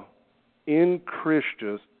verbessern in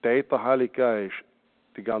Christus, der Heilige Geist,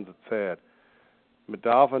 die ganze Zeit. Wir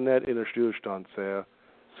dürfen nicht in der Stillstand sein.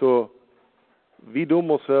 So, wie du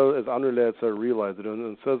musst als andere Leute realisieren,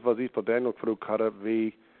 und das, was ich von Daniel gefragt hatte,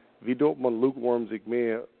 wie tut man lukewarm sich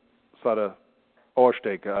mehr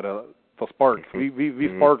ausstecken, oder versparken? Wie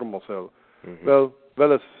sparken wir so?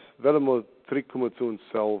 Weil wir zurückkommen zu uns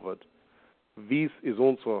selber. Wie ist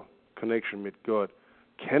unsere Connection mit Gott?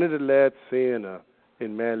 Kann ich die Leute sehen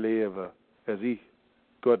in meinem Leben, als ich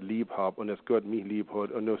Gott lieb habe und als Gott mich lieb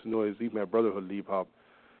hat und als ich mein Bruder lieb habe?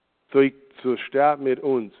 So stark mit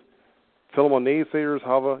uns. Sollen wir Naysayers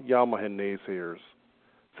haben? Ja, wir haben Naysayers.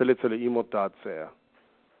 Soll jemand das sagen?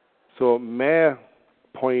 So, mein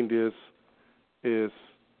Point ist, wir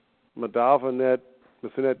dürfen nicht, wir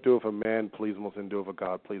sind nicht da für man please, wir sind da für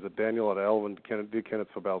God please. Daniel oder Elvin, die können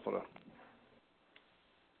es verbessern.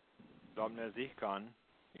 Ich glaube nicht, ich kann.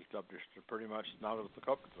 Ich glaube, das ist pretty much genau auf den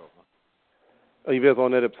Kopf getroffen. Ich weiß auch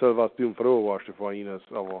nicht, ob es was du froh warst vor Ihnen,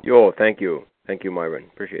 aber... Yo, thank you, Myron.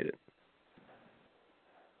 Appreciate it.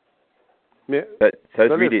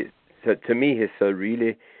 To me, it's so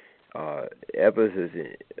really, etwas,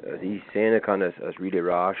 als ich sehen kann, als really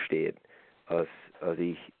rar steht, als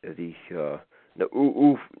ich, wie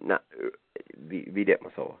denkt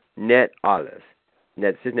man so? Nicht alles.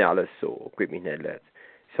 Es ist nicht alles so, gib mich nicht letzt.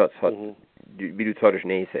 Wie du sagst,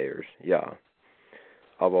 Naysayers, ja.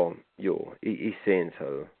 Aber, jo, ich sehe es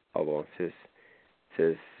halt. Aber es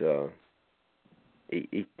ist,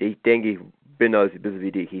 ich denke, ich bin also ein bisschen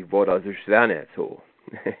wie dich. Ich wollte also schwer nicht so.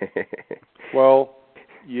 Well,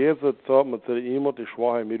 Jesus sagt, man soll immer die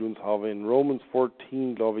Schwache mit uns haben. In Romans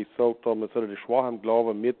 14, glaube ich, sagt er, man soll die Schwache im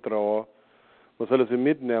Glauben mittrauen. Man soll sie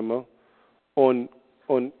mitnehmen. Und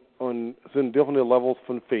es sind different levels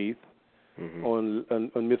von Faith. Und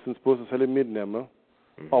wir sind supposed to mitnehmen.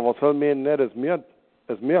 Aber es soll mir nicht, dass wir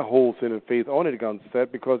as mehr holes in faith auch nicht ganz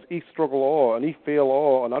set, because ich struggle auch, und ich fail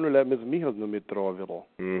auch, und andere Leute müssen mich noch mit drauf wieder.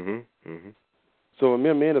 So,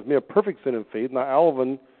 mir meinen, dass mehr perfect sind in faith, na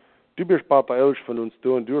Alvin, du bist bei der Elch von uns,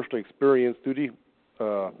 du, und du hast die Experience, du die,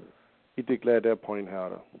 ich declare that point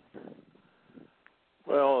how.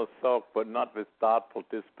 Well, so, but not with thoughtful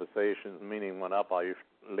dispositions, meaning when I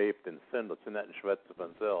lebt in Sinn, das sind nicht Schwätze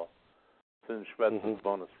von Seel. Sind Schwätze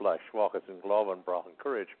von das Fleisch, Schwaches in Glauben, braucht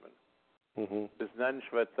Encouragement. Das sind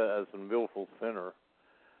Schwätze as a willful sinner.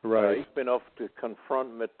 Right. Ich bin oft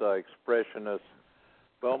confront mit der Expression as,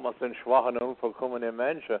 well, man sind schwache und unvollkommene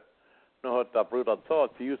Menschen. Nur hat der Bruder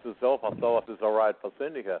gesagt, sie used es selber so, es ist alright für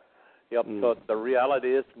Sündige. Ich habe gesagt, the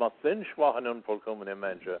reality is, man sind schwache und unvollkommene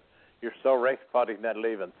Menschen. You're so rechtfertigt nicht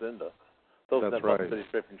leben Sünde. Das ist nicht, was die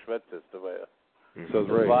Schrift in Schwätze ist, der Way. That's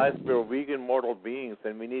right. We're weak and mortal beings,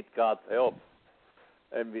 and we need God's help.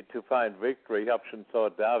 And to find victory, ich habe schon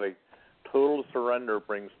gesagt, David, total surrender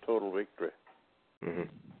brings total victory.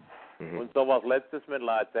 Und so was letztes mit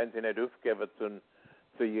Leid, sind sie nicht aufgegeben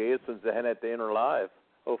zu Jesus, und sie haben nicht in ihr Life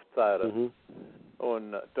aufgezeigt.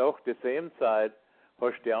 Und doch die same Zeit,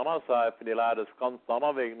 hast du die andere Seite, für die Leute das ganz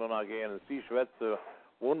anderen Weg noch gehen, und sie schwätzen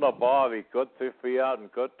wunderbar, wie Gott sich fährt,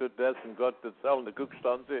 und Gott tut das, und Gott tut das, und du guckst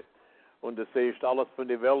an sie, und du siehst alles von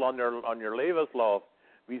der Welt an your Lebenslauf,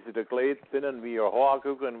 wie sie da gekleidet sind, und wie ihr Haar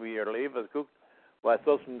gucken, wie ihr Leben guckt, weil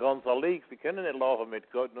das ein ganzer Lieg, sie können nicht laufen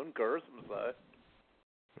mit Gott und Cursen sein.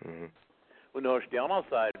 Und dann hast du die andere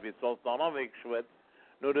Seite, wie sonst der andere Weg schwätzt,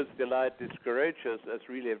 nur dass die Leute discouraged ist, es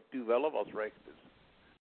really do well, was recht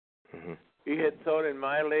ist. Ich hätte so in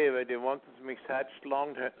meinem Leben, die wollen es mich hatcht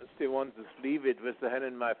lang, die wollen es lieben, was sie haben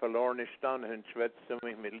in meinem verlorenen Stand, und schwätzt sie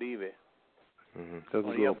mich mit Liebe.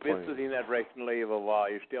 Und ich habe bis zu in das rechten Leben war,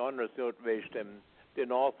 ich die andere so, wie ich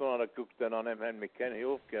den Ausland geguckt, den an dem haben mich keine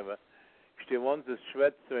Hilfe gegeben. Ich die wollen es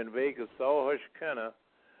schwätzen, in Wege so hast können,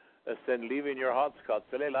 es dann Liebe in your hearts gehabt.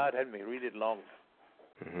 Viele Leute haben mich redet lang.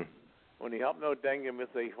 Und ich habe nur denken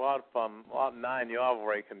müssen, ich war von 9 Jahren,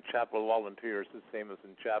 wo ich in Chapel Volunteers, the same as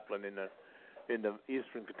in Chaplain in the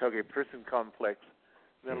Eastern Kentucky Prison Complex.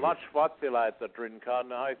 And a lot of schwarze Leute da drin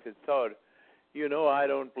kamen, and I said, so, you know, I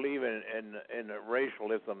don't believe in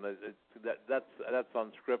racialism. That's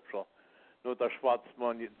unscriptural. No, der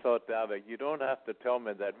Schwarzmann thought that you don't have to tell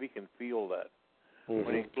me that. We can feel that.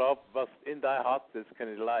 Und ich glaube, was in dein Herz ist, kann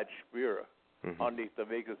die Leute spüren. Und nicht der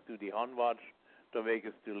Weg ist, du die Hand waschst, der Weg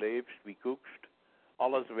ist, du lebst, wie guckst,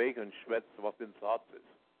 alles weg und schwätzt, was ins Herz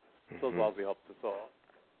ist. Das was ich habe zu sagen.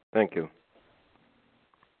 Thank you.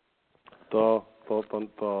 The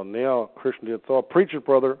now Christian did so. Preach it,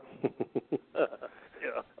 brother.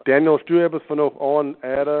 Ja. Daniel, hast du etwas von auf an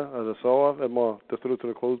Erde, also so, wenn wir das zu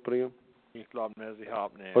der Close bringen? Ich glaube nicht, ich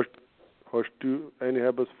habe nicht. Hast du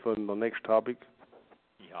etwas von der next topic?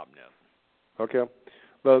 Ich habe nicht. Okay.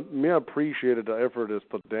 Well, me appreciated the effort is,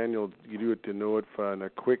 but Daniel, you do it to know it for a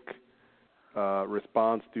quick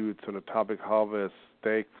response to the topic how es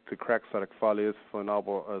steak to crack sa gefallen ist von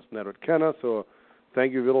aber als nicht kennen. So,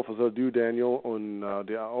 thank you wieder für so du Daniel und all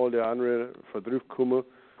die anderen für draufkommen.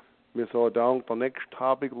 Wir so dank the next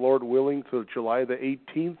topic, Lord willing, till July the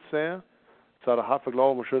 18th sein. So der half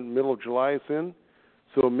glaube wir schon middle of July sind.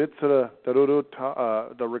 So mit der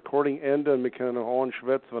recording ende, wir können noch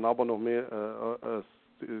anschwätzen, wenn aber noch mehr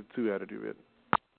zu werden wird.